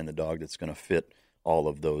go find the dog that's going to fit all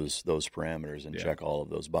of those parameters and check all of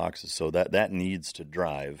those boxes. So that needs to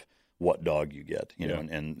drive what dog you get,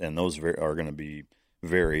 and those are going to be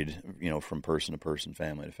varied, from person to person,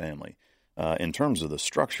 family to family. In terms of the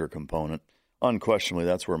structure component, unquestionably,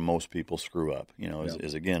 that's where most people screw up,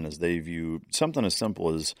 as they view something as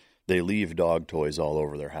simple as they leave dog toys all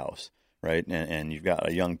over their house, right? And you've got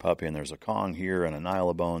a young puppy and there's a Kong here and a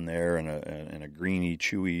Nylabone there and a greeny,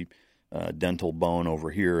 chewy dental bone over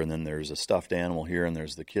here, and then there's a stuffed animal here and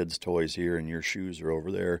there's the kids' toys here and your shoes are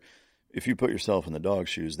over there. If you put yourself in the dog's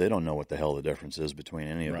shoes, they don't know what the hell the difference is between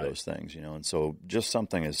any of those things, and so just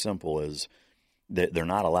something as simple as they're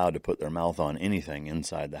not allowed to put their mouth on anything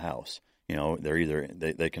inside the house. They're either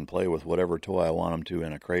they can play with whatever toy I want them to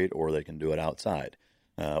in a crate, or they can do it outside,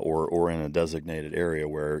 or in a designated area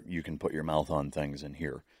where you can put your mouth on things in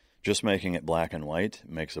here. Just making it black and white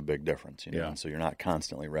makes a big difference, and so you're not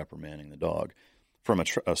constantly reprimanding the dog. From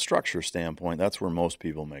a structure standpoint, that's where most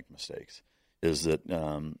people make mistakes. Is that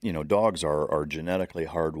dogs are genetically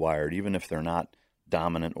hardwired, even if they're not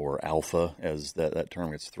dominant or alpha, as that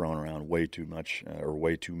term gets thrown around way too much or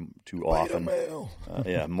way too often.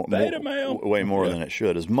 Beta male. Way more than it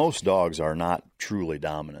should. As most dogs are not truly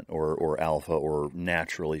dominant or alpha or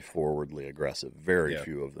naturally forwardly aggressive. Very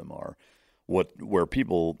few of them are. Where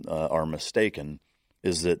people are mistaken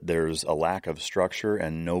is that there's a lack of structure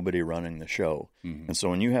and nobody running the show. Mm-hmm. And so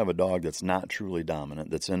when you have a dog that's not truly dominant,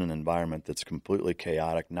 that's in an environment that's completely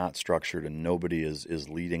chaotic, not structured, and nobody is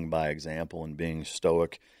leading by example and being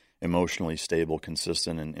stoic, emotionally stable,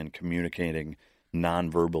 consistent, and communicating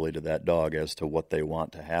non-verbally to that dog as to what they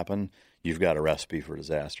want to happen, you've got a recipe for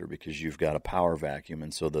disaster, because you've got a power vacuum.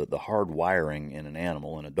 And so the hard wiring in an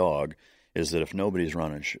animal, in a dog, is that if nobody's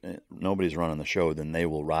running the show, then they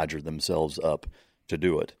will Roger themselves up to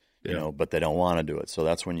do it, but they don't want to do it. So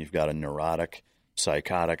that's when you've got a neurotic,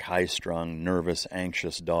 psychotic, high-strung, nervous,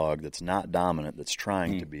 anxious dog that's not dominant, that's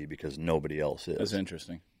trying to be because nobody else is. That's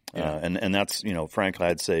interesting. Yeah. And that's, frankly,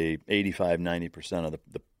 I'd say 85-90% of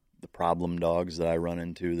the problem dogs that I run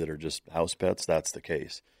into that are just house pets, that's the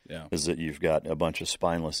case. Yeah. Is that you've got a bunch of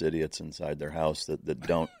spineless idiots inside their house that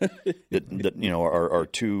don't are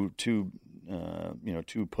too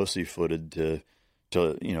pussyfooted to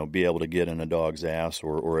be able to get in a dog's ass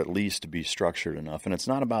or at least to be structured enough. And it's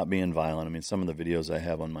not about being violent. I mean, some of the videos I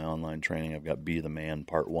have on my online training, I've got Be the Man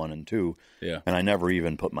Part 1 and 2. Yeah. And I never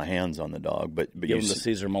even put my hands on the dog. But give them the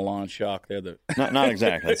Cesar Millan shock there. Not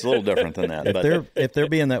exactly. It's a little different than that. If they're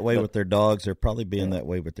being that way with their dogs, they're probably being that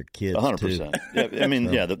way with their kids 100%. Yeah, I mean,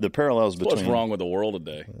 the parallels between... What's wrong with the world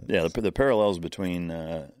today? Yeah, the parallels between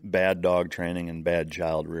bad dog training and bad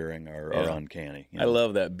child rearing are uncanny. I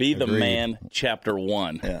love that. Be the Man, Chapter 1.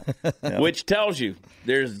 Yeah. Which tells you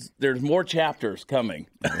there's more chapters coming.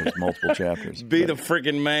 There's multiple chapters. Be the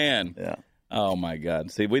freaking man. Yeah. Oh my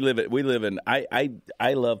God. See, we live in. I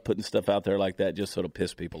love putting stuff out there like that just so to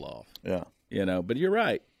piss people off. Yeah. But you're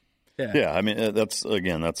right. Yeah. Yeah. I mean, that's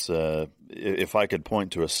if I could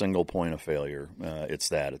point to a single point of failure, it's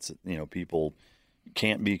that. It's people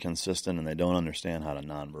can't be consistent and they don't understand how to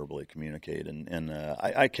non-verbally communicate. And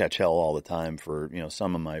I catch hell all the time for,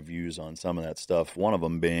 some of my views on some of that stuff. One of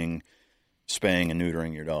them being spaying and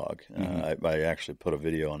neutering your dog. I actually put a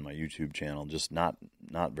video on my YouTube channel just not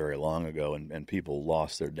very long ago, and people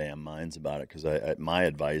lost their damn minds about it, because my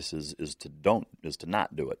advice is to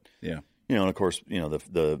not do it. Yeah. and of course,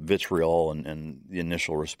 the vitriol and the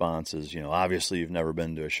initial response is, obviously you've never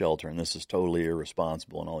been to a shelter and this is totally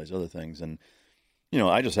irresponsible and all these other things. And,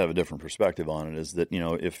 I just have a different perspective on it is that,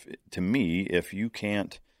 if you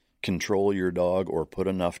can't control your dog or put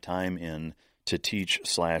enough time in to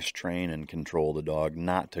teach/train and control the dog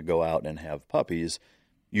not to go out and have puppies,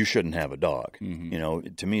 you shouldn't have a dog.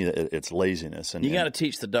 Mm-hmm. To me, it's laziness. And you got to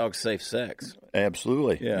teach the dog safe sex.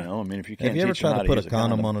 Absolutely. Yeah. If you can't have you ever tried to put a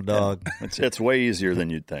condom on a dog? Yeah. It's way easier than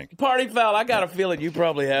you'd think. Party foul. I got a feeling you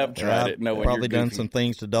probably have tried it. Probably done some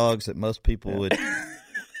things to dogs that most people would.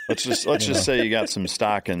 Let's just say you got some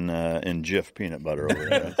stock in Jif peanut butter over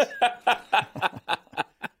there.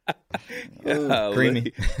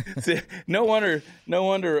 Creamy. See, no wonder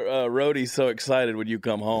Rhodey's so excited when you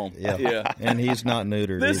come home. Yeah. And he's not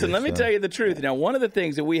neutered. Listen, either, let me tell you the truth. Now, one of the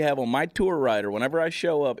things that we have on my tour rider, whenever I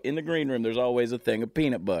show up in the green room, there's always a thing of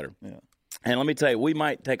peanut butter. Yeah. And let me tell you, we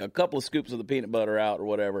might take a couple of scoops of the peanut butter out or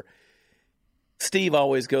whatever. Steve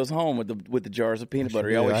always goes home with the jars of peanut butter.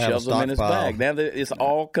 He always shoves them in his bag. Now it's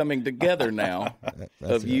all coming together now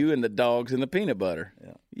of you and the dogs and the peanut butter.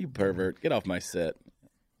 Yeah. You pervert. Get off my set.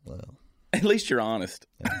 Well, at least you're honest.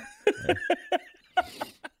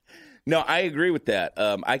 No, I agree with that.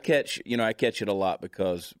 I catch it a lot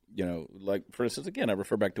because, like, for instance, again, I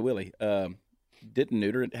refer back to Willie. Didn't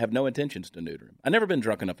neuter it, have no intentions to neuter him. I've never been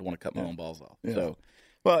drunk enough to want to cut my own balls off. Yeah. So.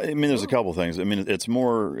 Well, there's a couple things. It's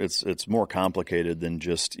more complicated than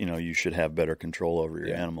just, you should have better control over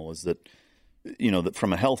your animal. Is that, that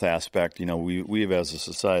from a health aspect, we've as a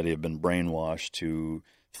society have been brainwashed to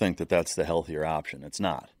think that that's the healthier option. It's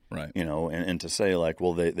not. Right. And to say like,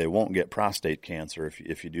 well, they won't get prostate cancer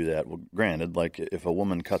if you do that. Well, granted, like if a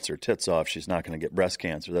woman cuts her tits off, she's not going to get breast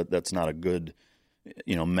cancer. That's not a good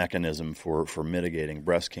mechanism for mitigating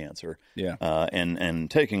breast cancer. Yeah.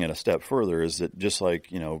 And taking it a step further is that just like,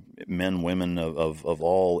 men, women of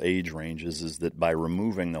all age ranges, is that by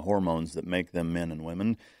removing the hormones that make them men and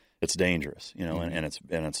women, it's dangerous, and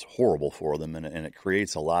it's horrible for them, and it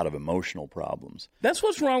creates a lot of emotional problems. That's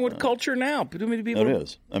what's wrong with culture now. Too many people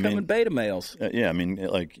becoming beta males.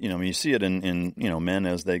 You see it in men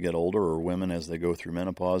as they get older, or women as they go through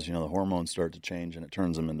menopause. The hormones start to change, and it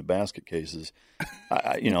turns them into basket cases.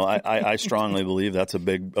 I strongly believe that's a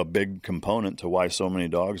big component to why so many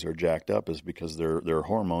dogs are jacked up, is because their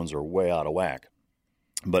hormones are way out of whack.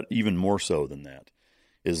 But even more so than that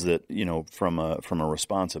is that, from a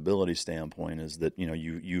responsibility standpoint, is that,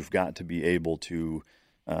 you've got to be able to,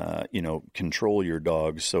 control your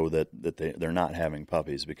dogs so that they're not having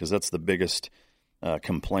puppies, because that's the biggest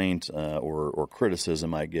complaint or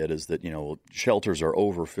criticism I get, is that, shelters are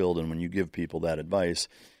overfilled, and when you give people that advice,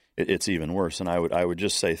 it's even worse. And I would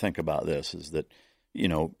just say, think about this, is that,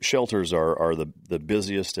 shelters are the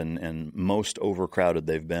busiest and most overcrowded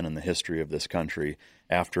they've been in the history of this country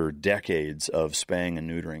after decades of spaying and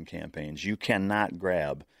neutering campaigns. You cannot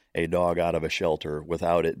grab a dog out of a shelter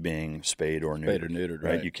without it being spayed or neutered.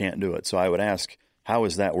 Right? You can't do it. So I would ask, how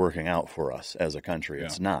is that working out for us as a country? Yeah.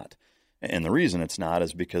 It's not. And the reason it's not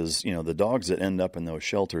is because, the dogs that end up in those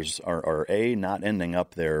shelters are not ending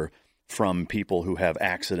up there from people who have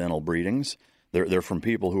accidental breedings. They're from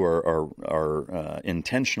people who are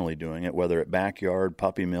intentionally doing it, whether at backyard,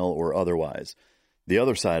 puppy mill, or otherwise. The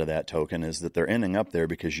other side of that token is that they're ending up there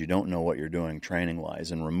because you don't know what you're doing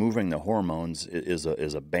training-wise, and removing the hormones is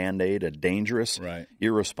a Band-Aid, a dangerous,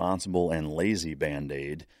 irresponsible, and lazy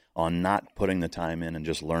Band-Aid on not putting the time in and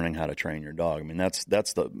just learning how to train your dog.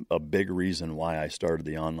 That's a big reason why I started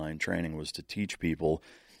the online training, was to teach people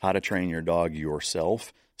how to train your dog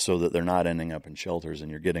yourself, so that they're not ending up in shelters and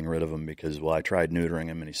you're getting rid of them because, well, I tried neutering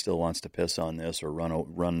him and he still wants to piss on this or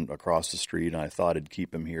run across the street, and I thought it'd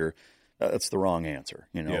keep him here. That's the wrong answer.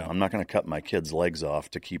 I'm not going to cut my kids' legs off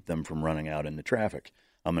to keep them from running out into traffic.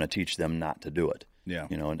 I'm going to teach them not to do it. Yeah.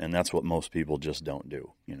 And that's what most people just don't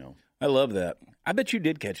do. I love that. I bet you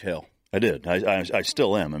did catch hell. I did. I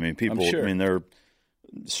still am. People. I'm sure. They're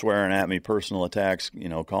swearing at me, personal attacks.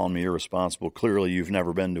 Calling me irresponsible. Clearly, you've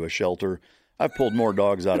never been to a shelter. I've pulled more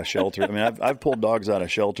dogs out of shelter. I've pulled dogs out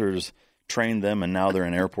of shelters, trained them, and now they're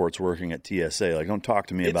in airports working at TSA. Like, don't talk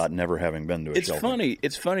to me about never having been to a shelter.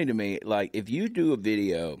 It's funny to me. Like, if you do a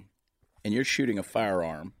video and you're shooting a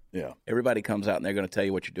firearm, everybody comes out and they're going to tell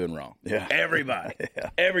you what you're doing wrong. Yeah. Everybody.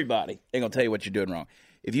 Everybody. They're going to tell you what you're doing wrong.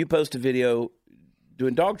 If you post a video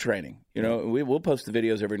doing dog training, we'll post the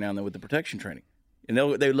videos every now and then with the protection training. And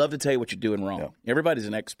they love to tell you what you're doing wrong. Yeah. Everybody's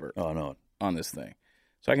an expert on this thing.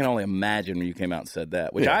 So I can only imagine when you came out and said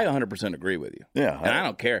that, which I 100% agree with you. Yeah. And I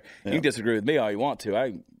don't care. You can disagree with me all you want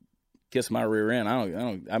to. kiss my rear end.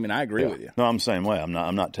 I mean, I agree with you. No, I'm the same way. I'm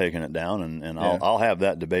not taking it down, and I'll have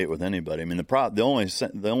that debate with anybody. I mean,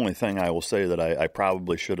 the only thing I will say that I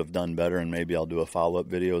probably should have done better, and maybe I'll do a follow-up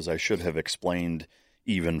video, is I should have explained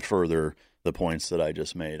even further the points that I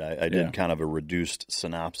just made. I did kind of a reduced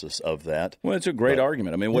synopsis of that. Well, it's a great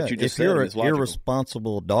argument. I mean, what you just said is logical. If you're an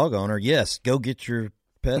irresponsible dog owner, yes, go get your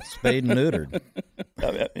pet spayed and neutered.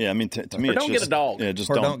 Yeah, I mean, to me, don't get a dog. Yeah, just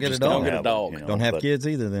don't get a dog. Don't get a dog. Them, don't have kids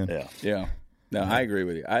either. Then, yeah. No, I agree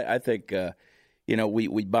with you. I think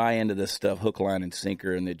we buy into this stuff hook, line, and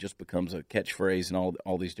sinker, and it just becomes a catchphrase and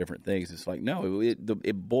all these different things. It's like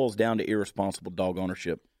it boils down to irresponsible dog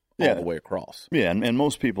ownership all the way across. Yeah, and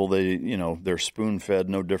most people they're spoon fed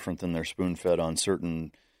no different than they're spoon fed on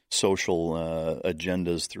certain social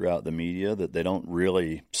agendas throughout the media, that they don't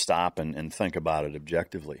really stop and think about it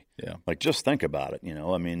objectively. Yeah. Like, just think about it,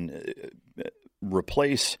 I mean,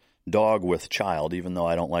 replace dog with child, even though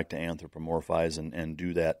I don't like to anthropomorphize and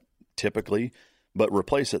do that typically, but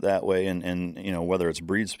replace it that way, and whether it's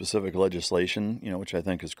breed-specific legislation, which I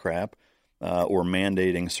think is crap, or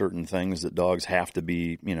mandating certain things that dogs have to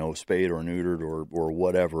be, spayed or neutered or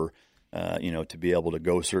whatever, to be able to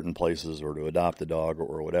go certain places or to adopt a dog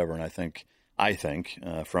or whatever. And I think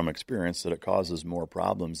from experience that it causes more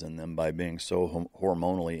problems in them by being so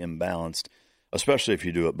hormonally imbalanced, especially if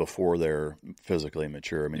you do it before they're physically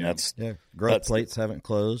mature. I mean, growth plates haven't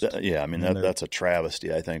closed. I mean, that's a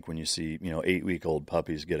travesty, I think, when you see, 8-week-old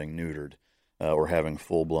puppies getting neutered or having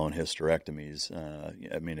full-blown hysterectomies.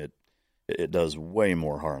 I mean, it does way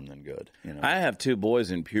more harm than good. I have 2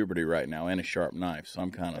 boys in puberty right now and a sharp knife, so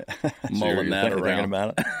I'm kind of mulling that around. Thinking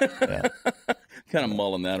about it? Yeah. Kind of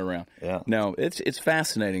mulling that around. Yeah. No, it's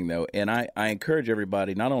fascinating, though, and I encourage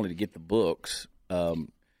everybody not only to get the books,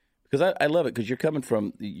 because I love it, because you're coming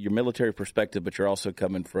from your military perspective, but you're also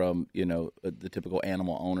coming from, the typical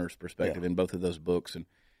animal owner's perspective in both of those books,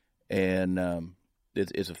 and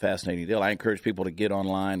it's a fascinating deal. I encourage people to get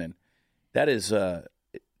online, and that is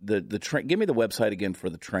give me the website again for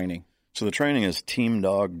the training. So the training is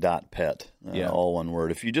teamdog.pet, all one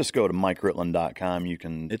word. If you just go to MikeRitland.com, you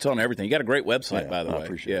can... It's on everything. You got a great website, by the way. I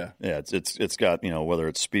appreciate it. Yeah, it's got, whether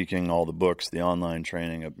it's speaking, all the books, the online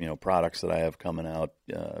training, products that I have coming out,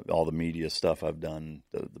 all the media stuff I've done,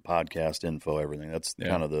 the podcast info, everything. That's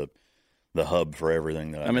kind of the hub for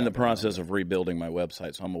everything that I'm in the process of rebuilding my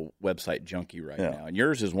website, so I'm a website junkie right now. And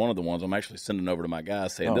yours is one of the ones I'm actually sending over to my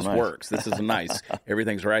guys saying, this works. This is nice.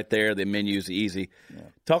 Everything's right there. The menu's easy. Yeah.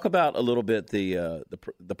 Talk about a little bit the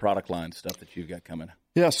product line stuff that you've got coming.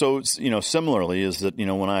 Yeah, so, similarly is that,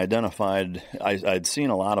 when I identified, I'd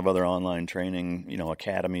seen a lot of other online training,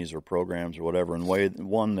 academies or programs or whatever, and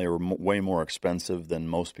they were way more expensive than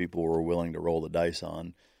most people were willing to roll the dice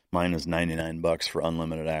on. Mine is $99 for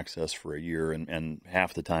unlimited access for a year, and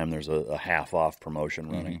half the time there's a half off promotion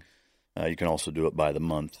running. Mm-hmm. You can also do it by the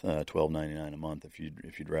month, $12.99 a month if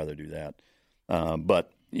you'd rather do that.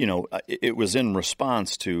 But it was in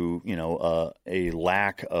response to a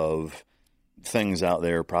lack of things out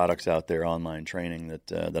there, products out there, online training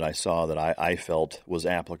that I saw that I felt was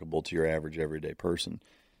applicable to your average everyday person.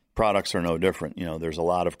 Products are no different. There's a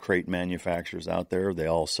lot of crate manufacturers out there. They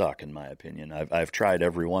all suck, in my opinion. I've tried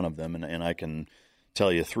every one of them, and I can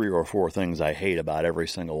tell you 3 or 4 things I hate about every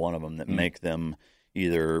single one of them that make them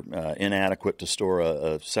either inadequate to store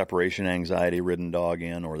a separation anxiety-ridden dog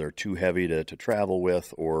in, or they're too heavy to travel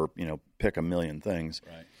with, or pick a million things.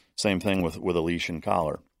 Right. Same thing with a leash and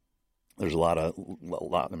collar. There's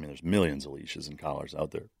there's millions of leashes and collars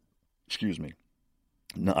out there. Excuse me.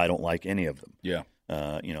 No, I don't like any of them. Yeah.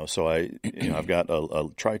 So I've got a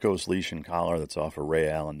Tricos leash and collar that's off of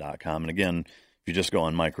RayAllen.com. And again, if you just go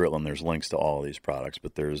on Mike Ritland, there's links to all of these products.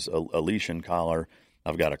 But there's a leash and collar.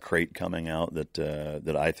 I've got a crate coming out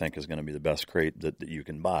that I think is going to be the best crate that you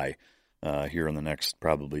can buy here in the next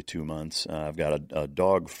probably 2 months. I've got a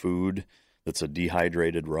dog food that's a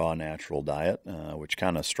dehydrated raw natural diet, which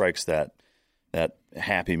kind of strikes that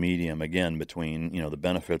happy medium again between the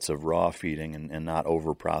benefits of raw feeding and not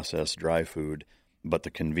over processed dry food, but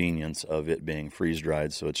the convenience of it being freeze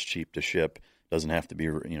dried, so it's cheap to ship. Doesn't have to be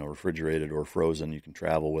refrigerated or frozen. You can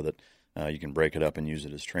travel with it. You can break it up and use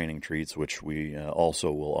it as training treats, which we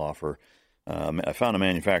also will offer. I found a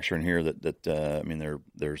manufacturer in here that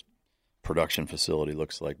their production facility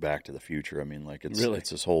looks like Back to the Future. I mean, like it's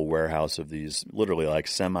this whole warehouse of these literally like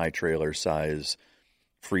semi-trailer size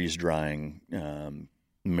freeze drying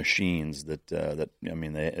machines that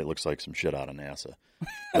it looks like some shit out of NASA.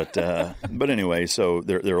 But anyway, so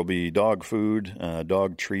there will be dog food,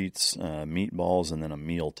 dog treats, meatballs, and then a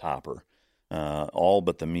meal topper. all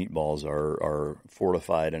but the meatballs are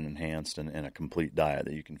fortified and enhanced and a complete diet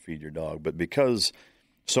that you can feed your dog. But because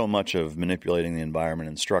so much of manipulating the environment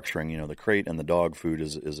and structuring, the crate and the dog food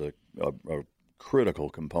is a critical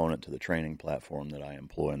component to the training platform that I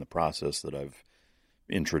employ in the process that I've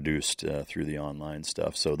introduced through the online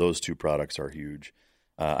stuff. So those two products are huge.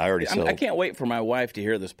 I can't wait for my wife to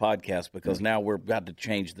hear this podcast because now we're about to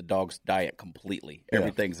change the dog's diet completely.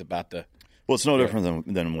 Everything's about to... Well, it's no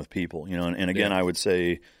different than with people, and again, I would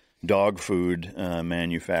say dog food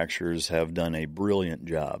manufacturers have done a brilliant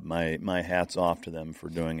job. My hat's off to them for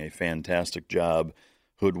doing a fantastic job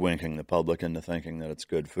hoodwinking the public into thinking that it's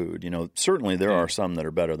good food. Certainly there are some that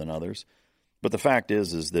are better than others, but the fact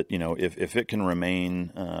is that if it can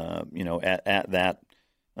remain at that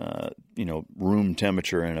room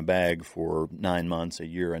temperature in a bag for 9 months, a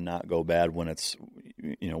year, and not go bad when it's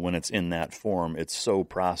in that form, it's so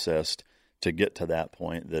processed to get to that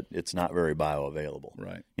point that it's not very bioavailable.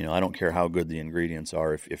 Right. I don't care how good the ingredients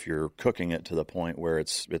are. If you're cooking it to the point where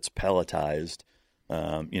it's pelletized,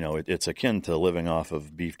 it's akin to living off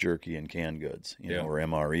of beef jerky and canned goods, or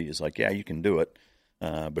MREs. Like, you can do it,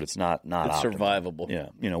 but it's not it's optimal. Survivable.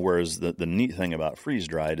 Yeah. Whereas the neat thing about freeze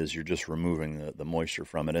dried is you're just removing the moisture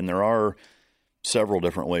from it, and there are several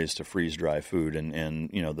different ways to freeze dry food, and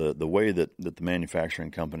the way that the manufacturing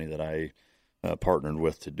company that I partnered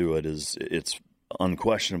with to do it it's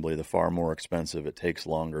unquestionably the far more expensive. It takes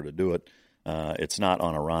longer to do it. It's not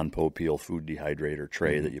on a Ron Popeil food dehydrator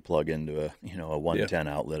tray that you plug into a 110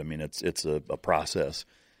 outlet. I mean, it's a process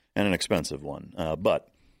and an expensive one.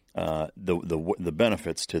 But the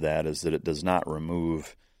benefits to that is that it does not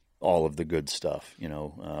remove all of the good stuff.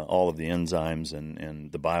 All of the enzymes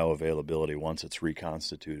and the bioavailability once it's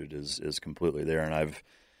reconstituted is completely there. And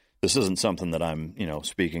this isn't something that I'm,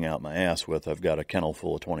 speaking out my ass with. I've got a kennel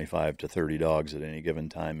full of 25 to 30 dogs at any given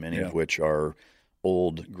time, many of which are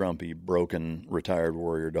old, grumpy, broken, retired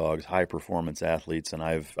warrior dogs, high-performance athletes. And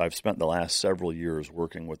I've spent the last several years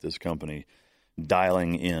working with this company,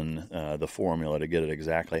 dialing in the formula to get it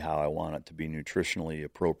exactly how I want it to be nutritionally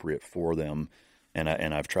appropriate for them. And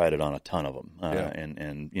I've tried it on a ton of them,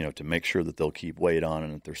 and to make sure that they'll keep weight on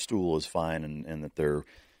and that their stool is fine and that their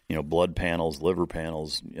blood panels, liver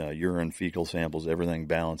panels, urine, fecal samples, everything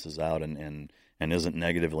balances out and isn't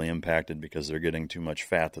negatively impacted because they're getting too much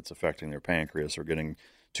fat that's affecting their pancreas or getting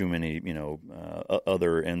too many,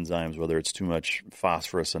 other enzymes, whether it's too much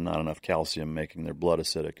phosphorus and not enough calcium making their blood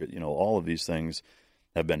acidic. All of these things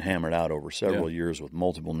have been hammered out over several years with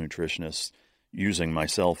multiple nutritionists, using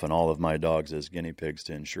myself and all of my dogs as guinea pigs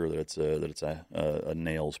to ensure that it's a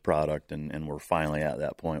nails product, and we're finally at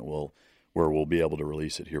that point where we'll be able to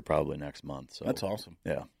release it here probably next month. So that's awesome.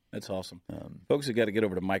 Yeah, that's awesome. Folks have got to get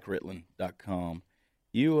over to MikeRitland.com.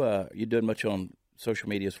 You doing much on social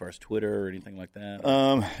media as far as Twitter or anything like that?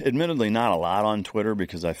 Admittedly, not a lot on Twitter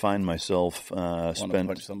because I find myself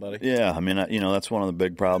punch somebody. Yeah, I mean, that's one of the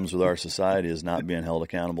big problems with our society is not being held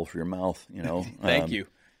accountable for your mouth. Thank you.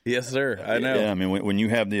 Yes, sir. I know. Yeah, I mean, when you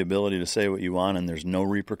have the ability to say what you want and there's no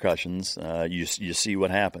repercussions, you see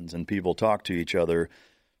what happens, and people talk to each other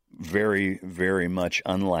very, very much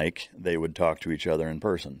unlike they would talk to each other in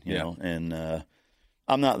person. You know, and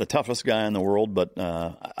I'm not the toughest guy in the world, but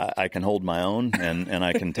I can hold my own, and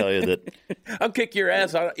I can tell you that I'll kick your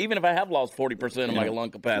ass, even if I have lost 40% of my lung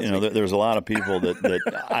capacity. There's a lot of people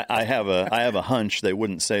that I have a hunch they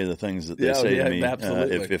wouldn't say the things that they say to me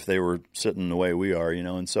if they were sitting the way we are.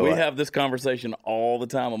 And so we have this conversation all the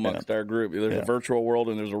time amongst our group. There's a virtual world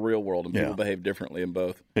and there's a real world, and people behave differently in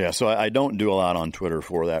both. Yeah, so I don't do a lot on Twitter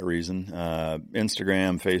for that reason.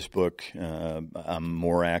 Instagram, Facebook, I'm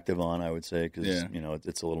more active on, I would say, because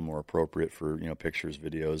it's a little more appropriate for pictures,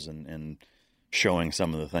 videos, and showing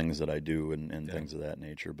some of the things that I do and things of that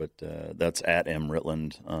nature. But that's at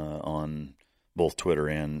 @mritland on both Twitter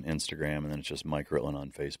and Instagram, and then it's just Mike Ritland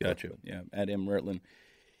on Facebook. Gotcha. Yeah, at @mritland.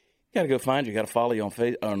 Got to go find you. Got to follow you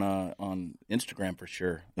on Instagram for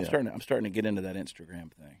sure. I'm starting to get into that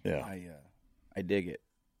Instagram thing. Yeah, I dig it.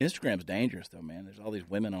 Instagram's dangerous though, man. There's all these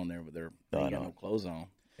women on there with their no clothes on.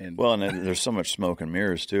 And there's so much smoke and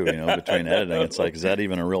mirrors too, between editing. It's like, is that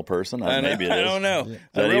even a real person? Maybe it is. I don't know.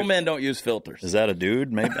 Real men don't use filters. Is that a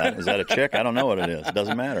dude? Maybe is that a chick? I don't know what it is. It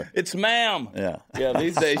doesn't matter. It's ma'am. Yeah.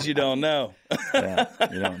 These days you don't know.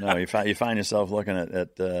 You don't know. You find yourself looking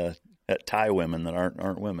at Thai women that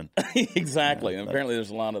aren't women. Exactly. And apparently there's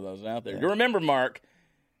a lot of those out there. You remember, Mark,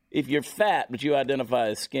 if you're fat but you identify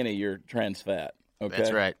as skinny, you're trans fat. Okay.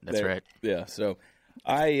 That's right. Yeah. So.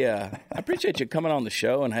 I appreciate you coming on the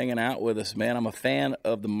show and hanging out with us, man. I'm a fan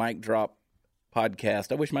of the Mike Drop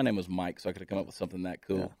podcast. I wish my name was Mike so I could have come up with something that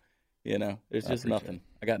cool. You know, there's just nothing.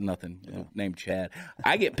 I got nothing named Chad.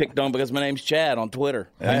 I get picked on because my name's Chad on Twitter.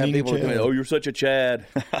 I have people come in, "Oh, you're such a Chad."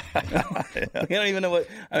 You don't even know what.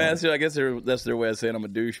 I mean, I guess that's their way of saying I'm a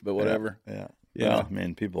douche, but whatever. Yeah. Well, I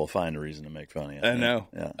mean, people will find a reason to make fun of you. I know.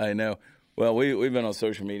 Yeah. I know. Well, we've been on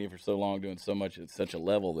social media for so long, doing so much at such a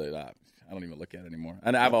level that I don't even look at it anymore.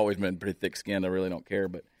 And I've always been pretty thick-skinned. I really don't care.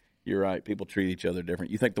 But you're right. People treat each other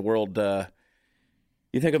different. You think the world?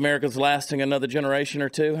 You think America's lasting another generation or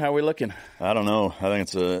two? How are we looking? I don't know. I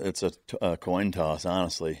think it's a coin toss,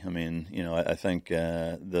 honestly. I mean, you know, I think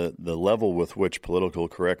the level with which political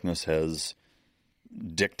correctness has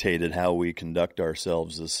dictated how we conduct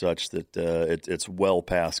ourselves is such that it's well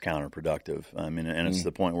past counterproductive. I mean, and it's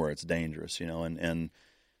the point where it's dangerous, you know. And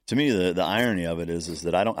to me, the irony of it is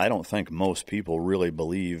that I don't think most people really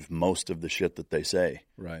believe most of the shit that they say.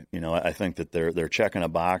 Right. You know, I think that they're checking a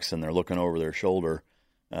box and they're looking over their shoulder.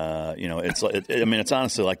 You know, it's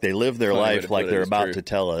honestly like they live their life like they're about to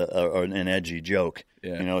tell an edgy joke.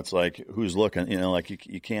 Yeah. You know, it's like, who's looking? You know, like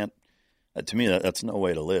you can't. To me, that's no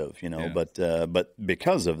way to live. You know, but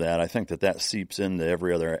because of that, I think that seeps into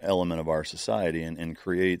every other element of our society and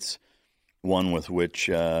creates one with which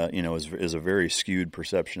is a very skewed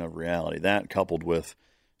perception of reality. That coupled with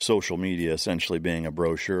social media essentially being a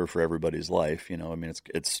brochure for everybody's life. You know, I mean,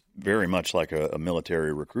 it's very much like a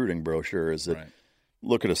military recruiting brochure. Is that right.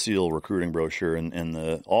 Look at a SEAL recruiting brochure,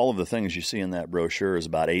 and all of the things you see in that brochure is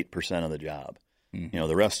about 8% of the job. Mm-hmm. You know,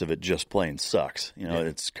 the rest of it just plain sucks. You know,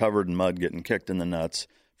 it's covered in mud, getting kicked in the nuts,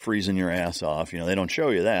 freezing your ass off. You know, they don't show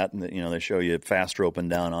you that. You know, they show you fast roping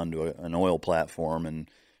down onto an oil platform and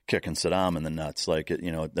kicking Saddam in the nuts. Like,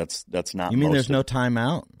 you know, that's not. You mean there's no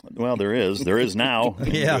timeout? Well, there is. There is now.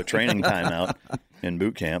 Yeah. A training timeout in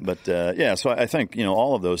boot camp. But, so I think, you know,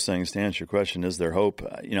 all of those things, to answer your question, is there hope?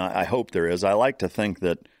 You know, I hope there is. I like to think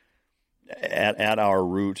that at our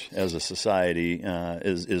root as a society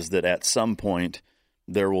is that at some point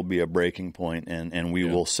there will be a breaking point and we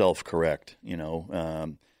will self-correct, you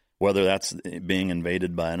know, whether that's being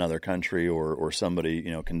invaded by another country or somebody,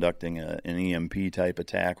 you know, conducting an EMP type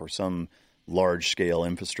attack or some large-scale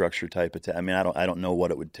infrastructure type attack. I mean, I don't know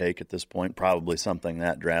what it would take at this point. Probably something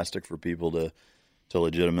that drastic for people to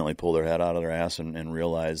legitimately pull their head out of their ass and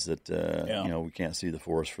realize that you know, we can't see the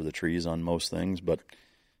forest for the trees on most things. But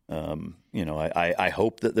you know, I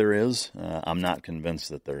hope that there is. I'm not convinced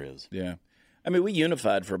that there is. Yeah. I mean, we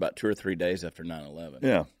unified for about 2 or 3 days after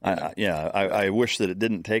 9/11. Yeah, I wish that it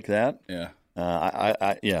didn't take that. Yeah.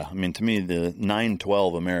 I mean, to me, the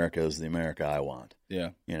 9/12 America is the America I want.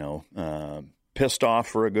 Yeah. You know, pissed off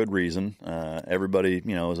for a good reason. Everybody,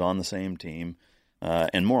 you know, is on the same team.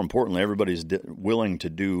 And more importantly, everybody's willing to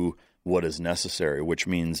do what is necessary, which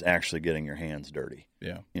means actually getting your hands dirty.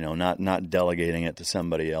 Yeah. You know, not delegating it to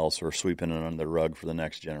somebody else or sweeping it under the rug for the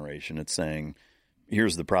next generation. It's saying,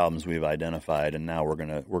 here's the problems we've identified, and now we're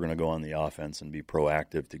gonna go on the offense and be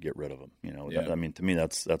proactive to get rid of them. You know, I mean, to me,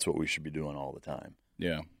 that's what we should be doing all the time.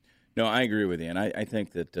 Yeah. No, I agree with you, and I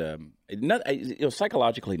think that you know,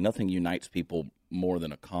 psychologically, nothing unites people more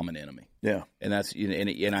than a common enemy. Yeah. And that's, you know,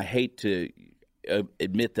 and I hate to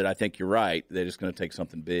admit that I think you're right, that it's going to take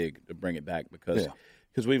something big to bring it back because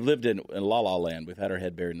we've lived in la-la land. We've had our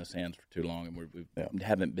head buried in the sands for too long, and we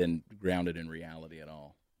haven't been grounded in reality at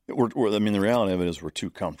all. I mean, the reality of it is we're too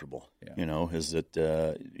comfortable. Yeah. You know, is that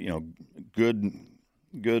you know,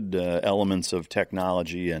 good elements of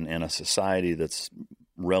technology and a society that's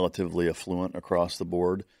relatively affluent across the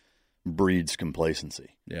board breeds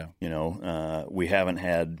complacency. Yeah. You know, we haven't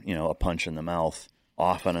had, you know, a punch in the mouth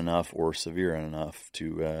often enough or severe enough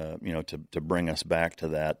to you know, to bring us back to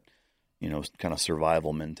that, you know, kind of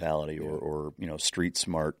survival mentality or you know, street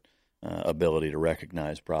smart ability to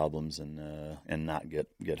recognize problems and not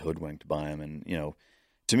get hoodwinked by them. And, you know,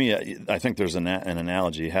 to me, I think there's an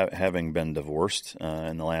analogy, having been divorced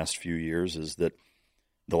in the last few years, is that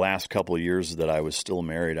the last couple of years that I was still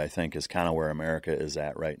married, I think, is kind of where America is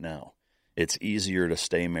at right now. It's easier to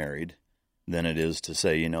stay married than it is to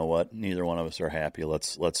say, you know what, neither one of us are happy.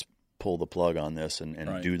 Let's pull the plug on this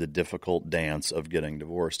and do the difficult dance of getting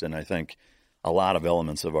divorced. And I think a lot of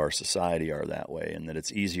elements of our society are that way, and that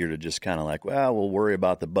it's easier to just kind of like, well, we'll worry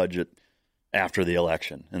about the budget after the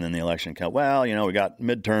election, and then the election comes. Well, you know, we got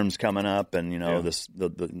midterms coming up, and you know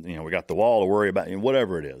you know, we got the wall to worry about. You know,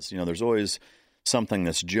 whatever it is, you know, there's always something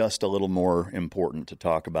that's just a little more important to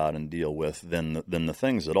talk about and deal with than the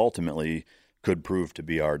things that ultimately could prove to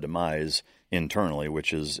be our demise internally,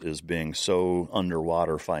 which is being so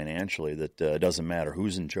underwater financially that it doesn't matter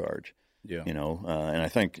who's in charge. Yeah. You know, and I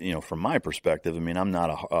think, you know, from my perspective, I mean, I'm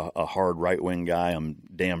not a hard right-wing guy. I'm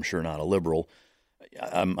damn sure not a liberal.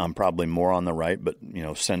 I'm probably more on the right, but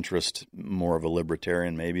centrist, more of a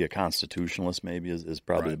libertarian, maybe a constitutionalist, maybe is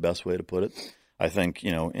probably the best way to put it. I think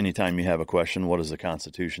anytime you have a question, what does the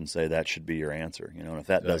Constitution say? That should be your answer. And if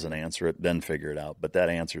that doesn't answer it, then figure it out. But that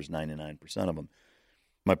answers 99% of them.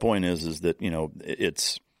 My point is that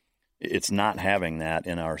it's not having that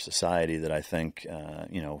in our society that I think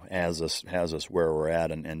has us where we're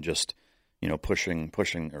at, and just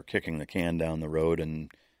pushing or kicking the can down the road and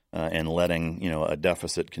letting a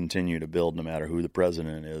deficit continue to build no matter who the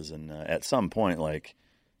president is. And at some point, like,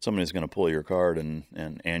 somebody's going to pull your card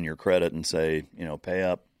and your credit and say, pay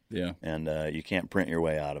up. Yeah. And you can't print your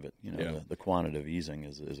way out of it. The quantitative easing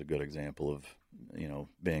is a good example of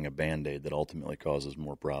being a Band-Aid that ultimately causes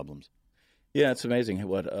more problems. Yeah, it's amazing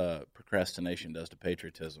what procrastination does to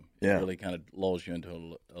patriotism. It really kind of lulls you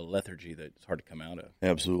into a lethargy that's hard to come out of.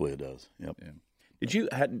 Absolutely, it does. Yep. Yeah.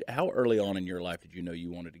 How early on in your life did you know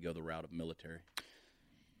you wanted to go the route of military?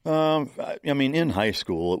 I mean, in high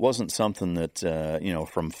school, it wasn't something that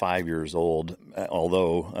from 5 years old.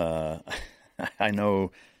 Although I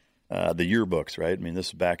know the yearbooks, right? I mean, this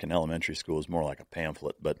is back in elementary school. It was more like a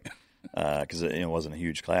pamphlet, but. Because it wasn't a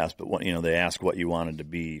huge class, but they asked what you wanted to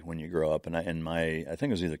be when you grow up, and I think it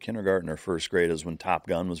was either kindergarten or first grade is when Top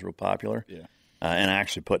Gun was real popular. Yeah, and I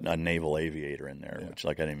actually put a naval aviator in there, which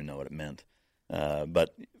I didn't even know what it meant.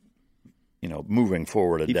 But moving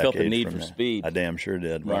forward he decade, felt the need from for speed. I damn sure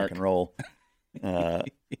did. Mark. Rock and roll.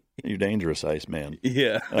 You're dangerous, Iceman.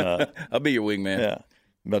 Yeah, I'll be your wingman. Yeah,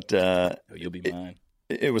 but you'll be mine.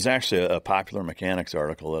 It was actually a Popular Mechanics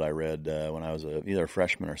article that I read when I was either a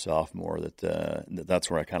freshman or sophomore.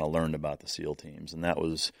 That's where I kind of learned about the SEAL teams, and that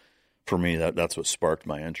was, for me, that's what sparked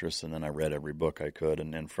my interest. And then I read every book I could,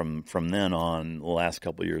 and from then on, the last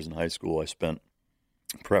couple of years in high school, I spent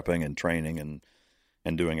prepping and training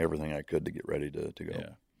and doing everything I could to get ready to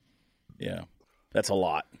go. Yeah, that's a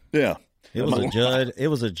lot. Yeah, it was a judge. It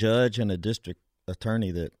was a judge and a district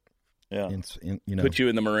attorney that. Yeah, put you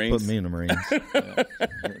in the Marines. Put me in the Marines.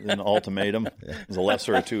 An ultimatum. It was a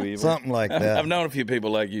lesser of two evils. Something like that. I've known a few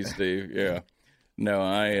people like you, Steve. Yeah.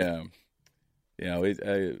 No,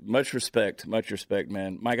 much respect,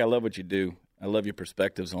 man. Mike, I love what you do. I love your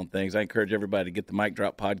perspectives on things. I encourage everybody to get the Mike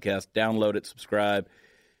Drop podcast, download it, subscribe,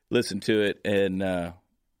 listen to it, and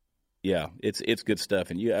it's good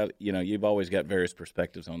stuff. And you've always got various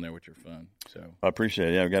perspectives on there, which are fun. So I appreciate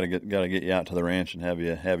it. Yeah, I've got to get you out to the ranch and have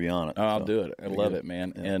you on it. Oh, I'll do it. I love it,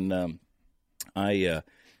 man. Yeah. And I'm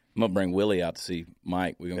gonna bring Willie out to see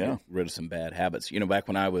Mike. We're gonna get rid of some bad habits. Back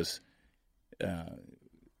when I was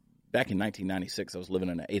back in 1996, I was living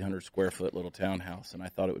in an 800 square foot little townhouse, and I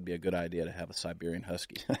thought it would be a good idea to have a Siberian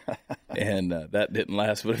Husky. And that didn't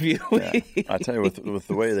last but a few weeks. I tell you, with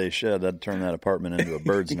the way they shed, I'd turn that apartment into a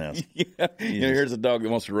bird's nest. Here's a dog that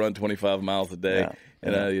wants to run 25 miles a day,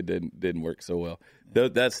 and it didn't work so well.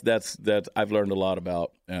 That's I've learned a lot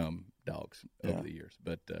about dogs over the years,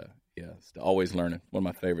 but it's always learning. One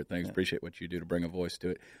of my favorite things. Appreciate what you do to bring a voice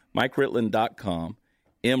to it. MikeRitland.com.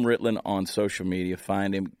 M. Ritland on social media.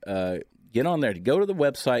 Find him. Get on there. Go to the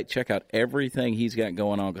website. Check out everything he's got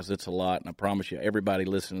going on, because it's a lot. And I promise you, everybody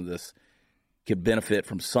listening to this could benefit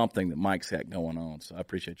from something that Mike's got going on. So I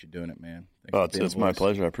appreciate you doing it, man. It's my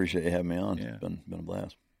pleasure. I appreciate you having me on. Yeah. It's been a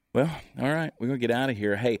blast. Well, all right. We're going to get out of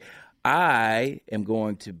here. Hey, I am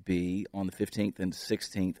going to be on the 15th and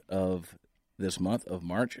 16th of this month of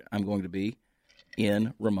March. I'm going to be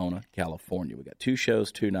in Ramona, California. We got 2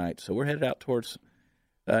 shows, 2 nights. So we're headed out towards...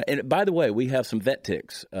 and by the way, we have some vet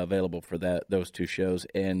ticks available for those 2 shows,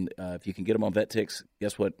 and if you can get them on vet ticks,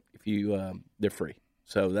 guess what? They're free,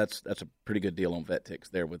 so that's a pretty good deal on vet ticks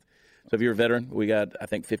there. So if you're a veteran, we got I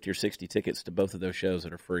think 50 or 60 tickets to both of those shows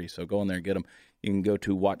that are free. So go in there and get them. You can go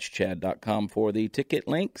to watchchad.com for the ticket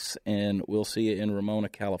links, and we'll see you in Ramona,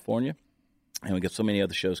 California. And we got so many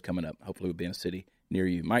other shows coming up. Hopefully, we'll be in a city near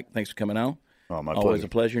you. Mike, thanks for coming on. Oh, my pleasure. Always a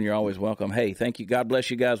pleasure, and you're always welcome. Hey, thank you. God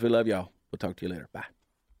bless you guys. We love y'all. We'll talk to you later. Bye.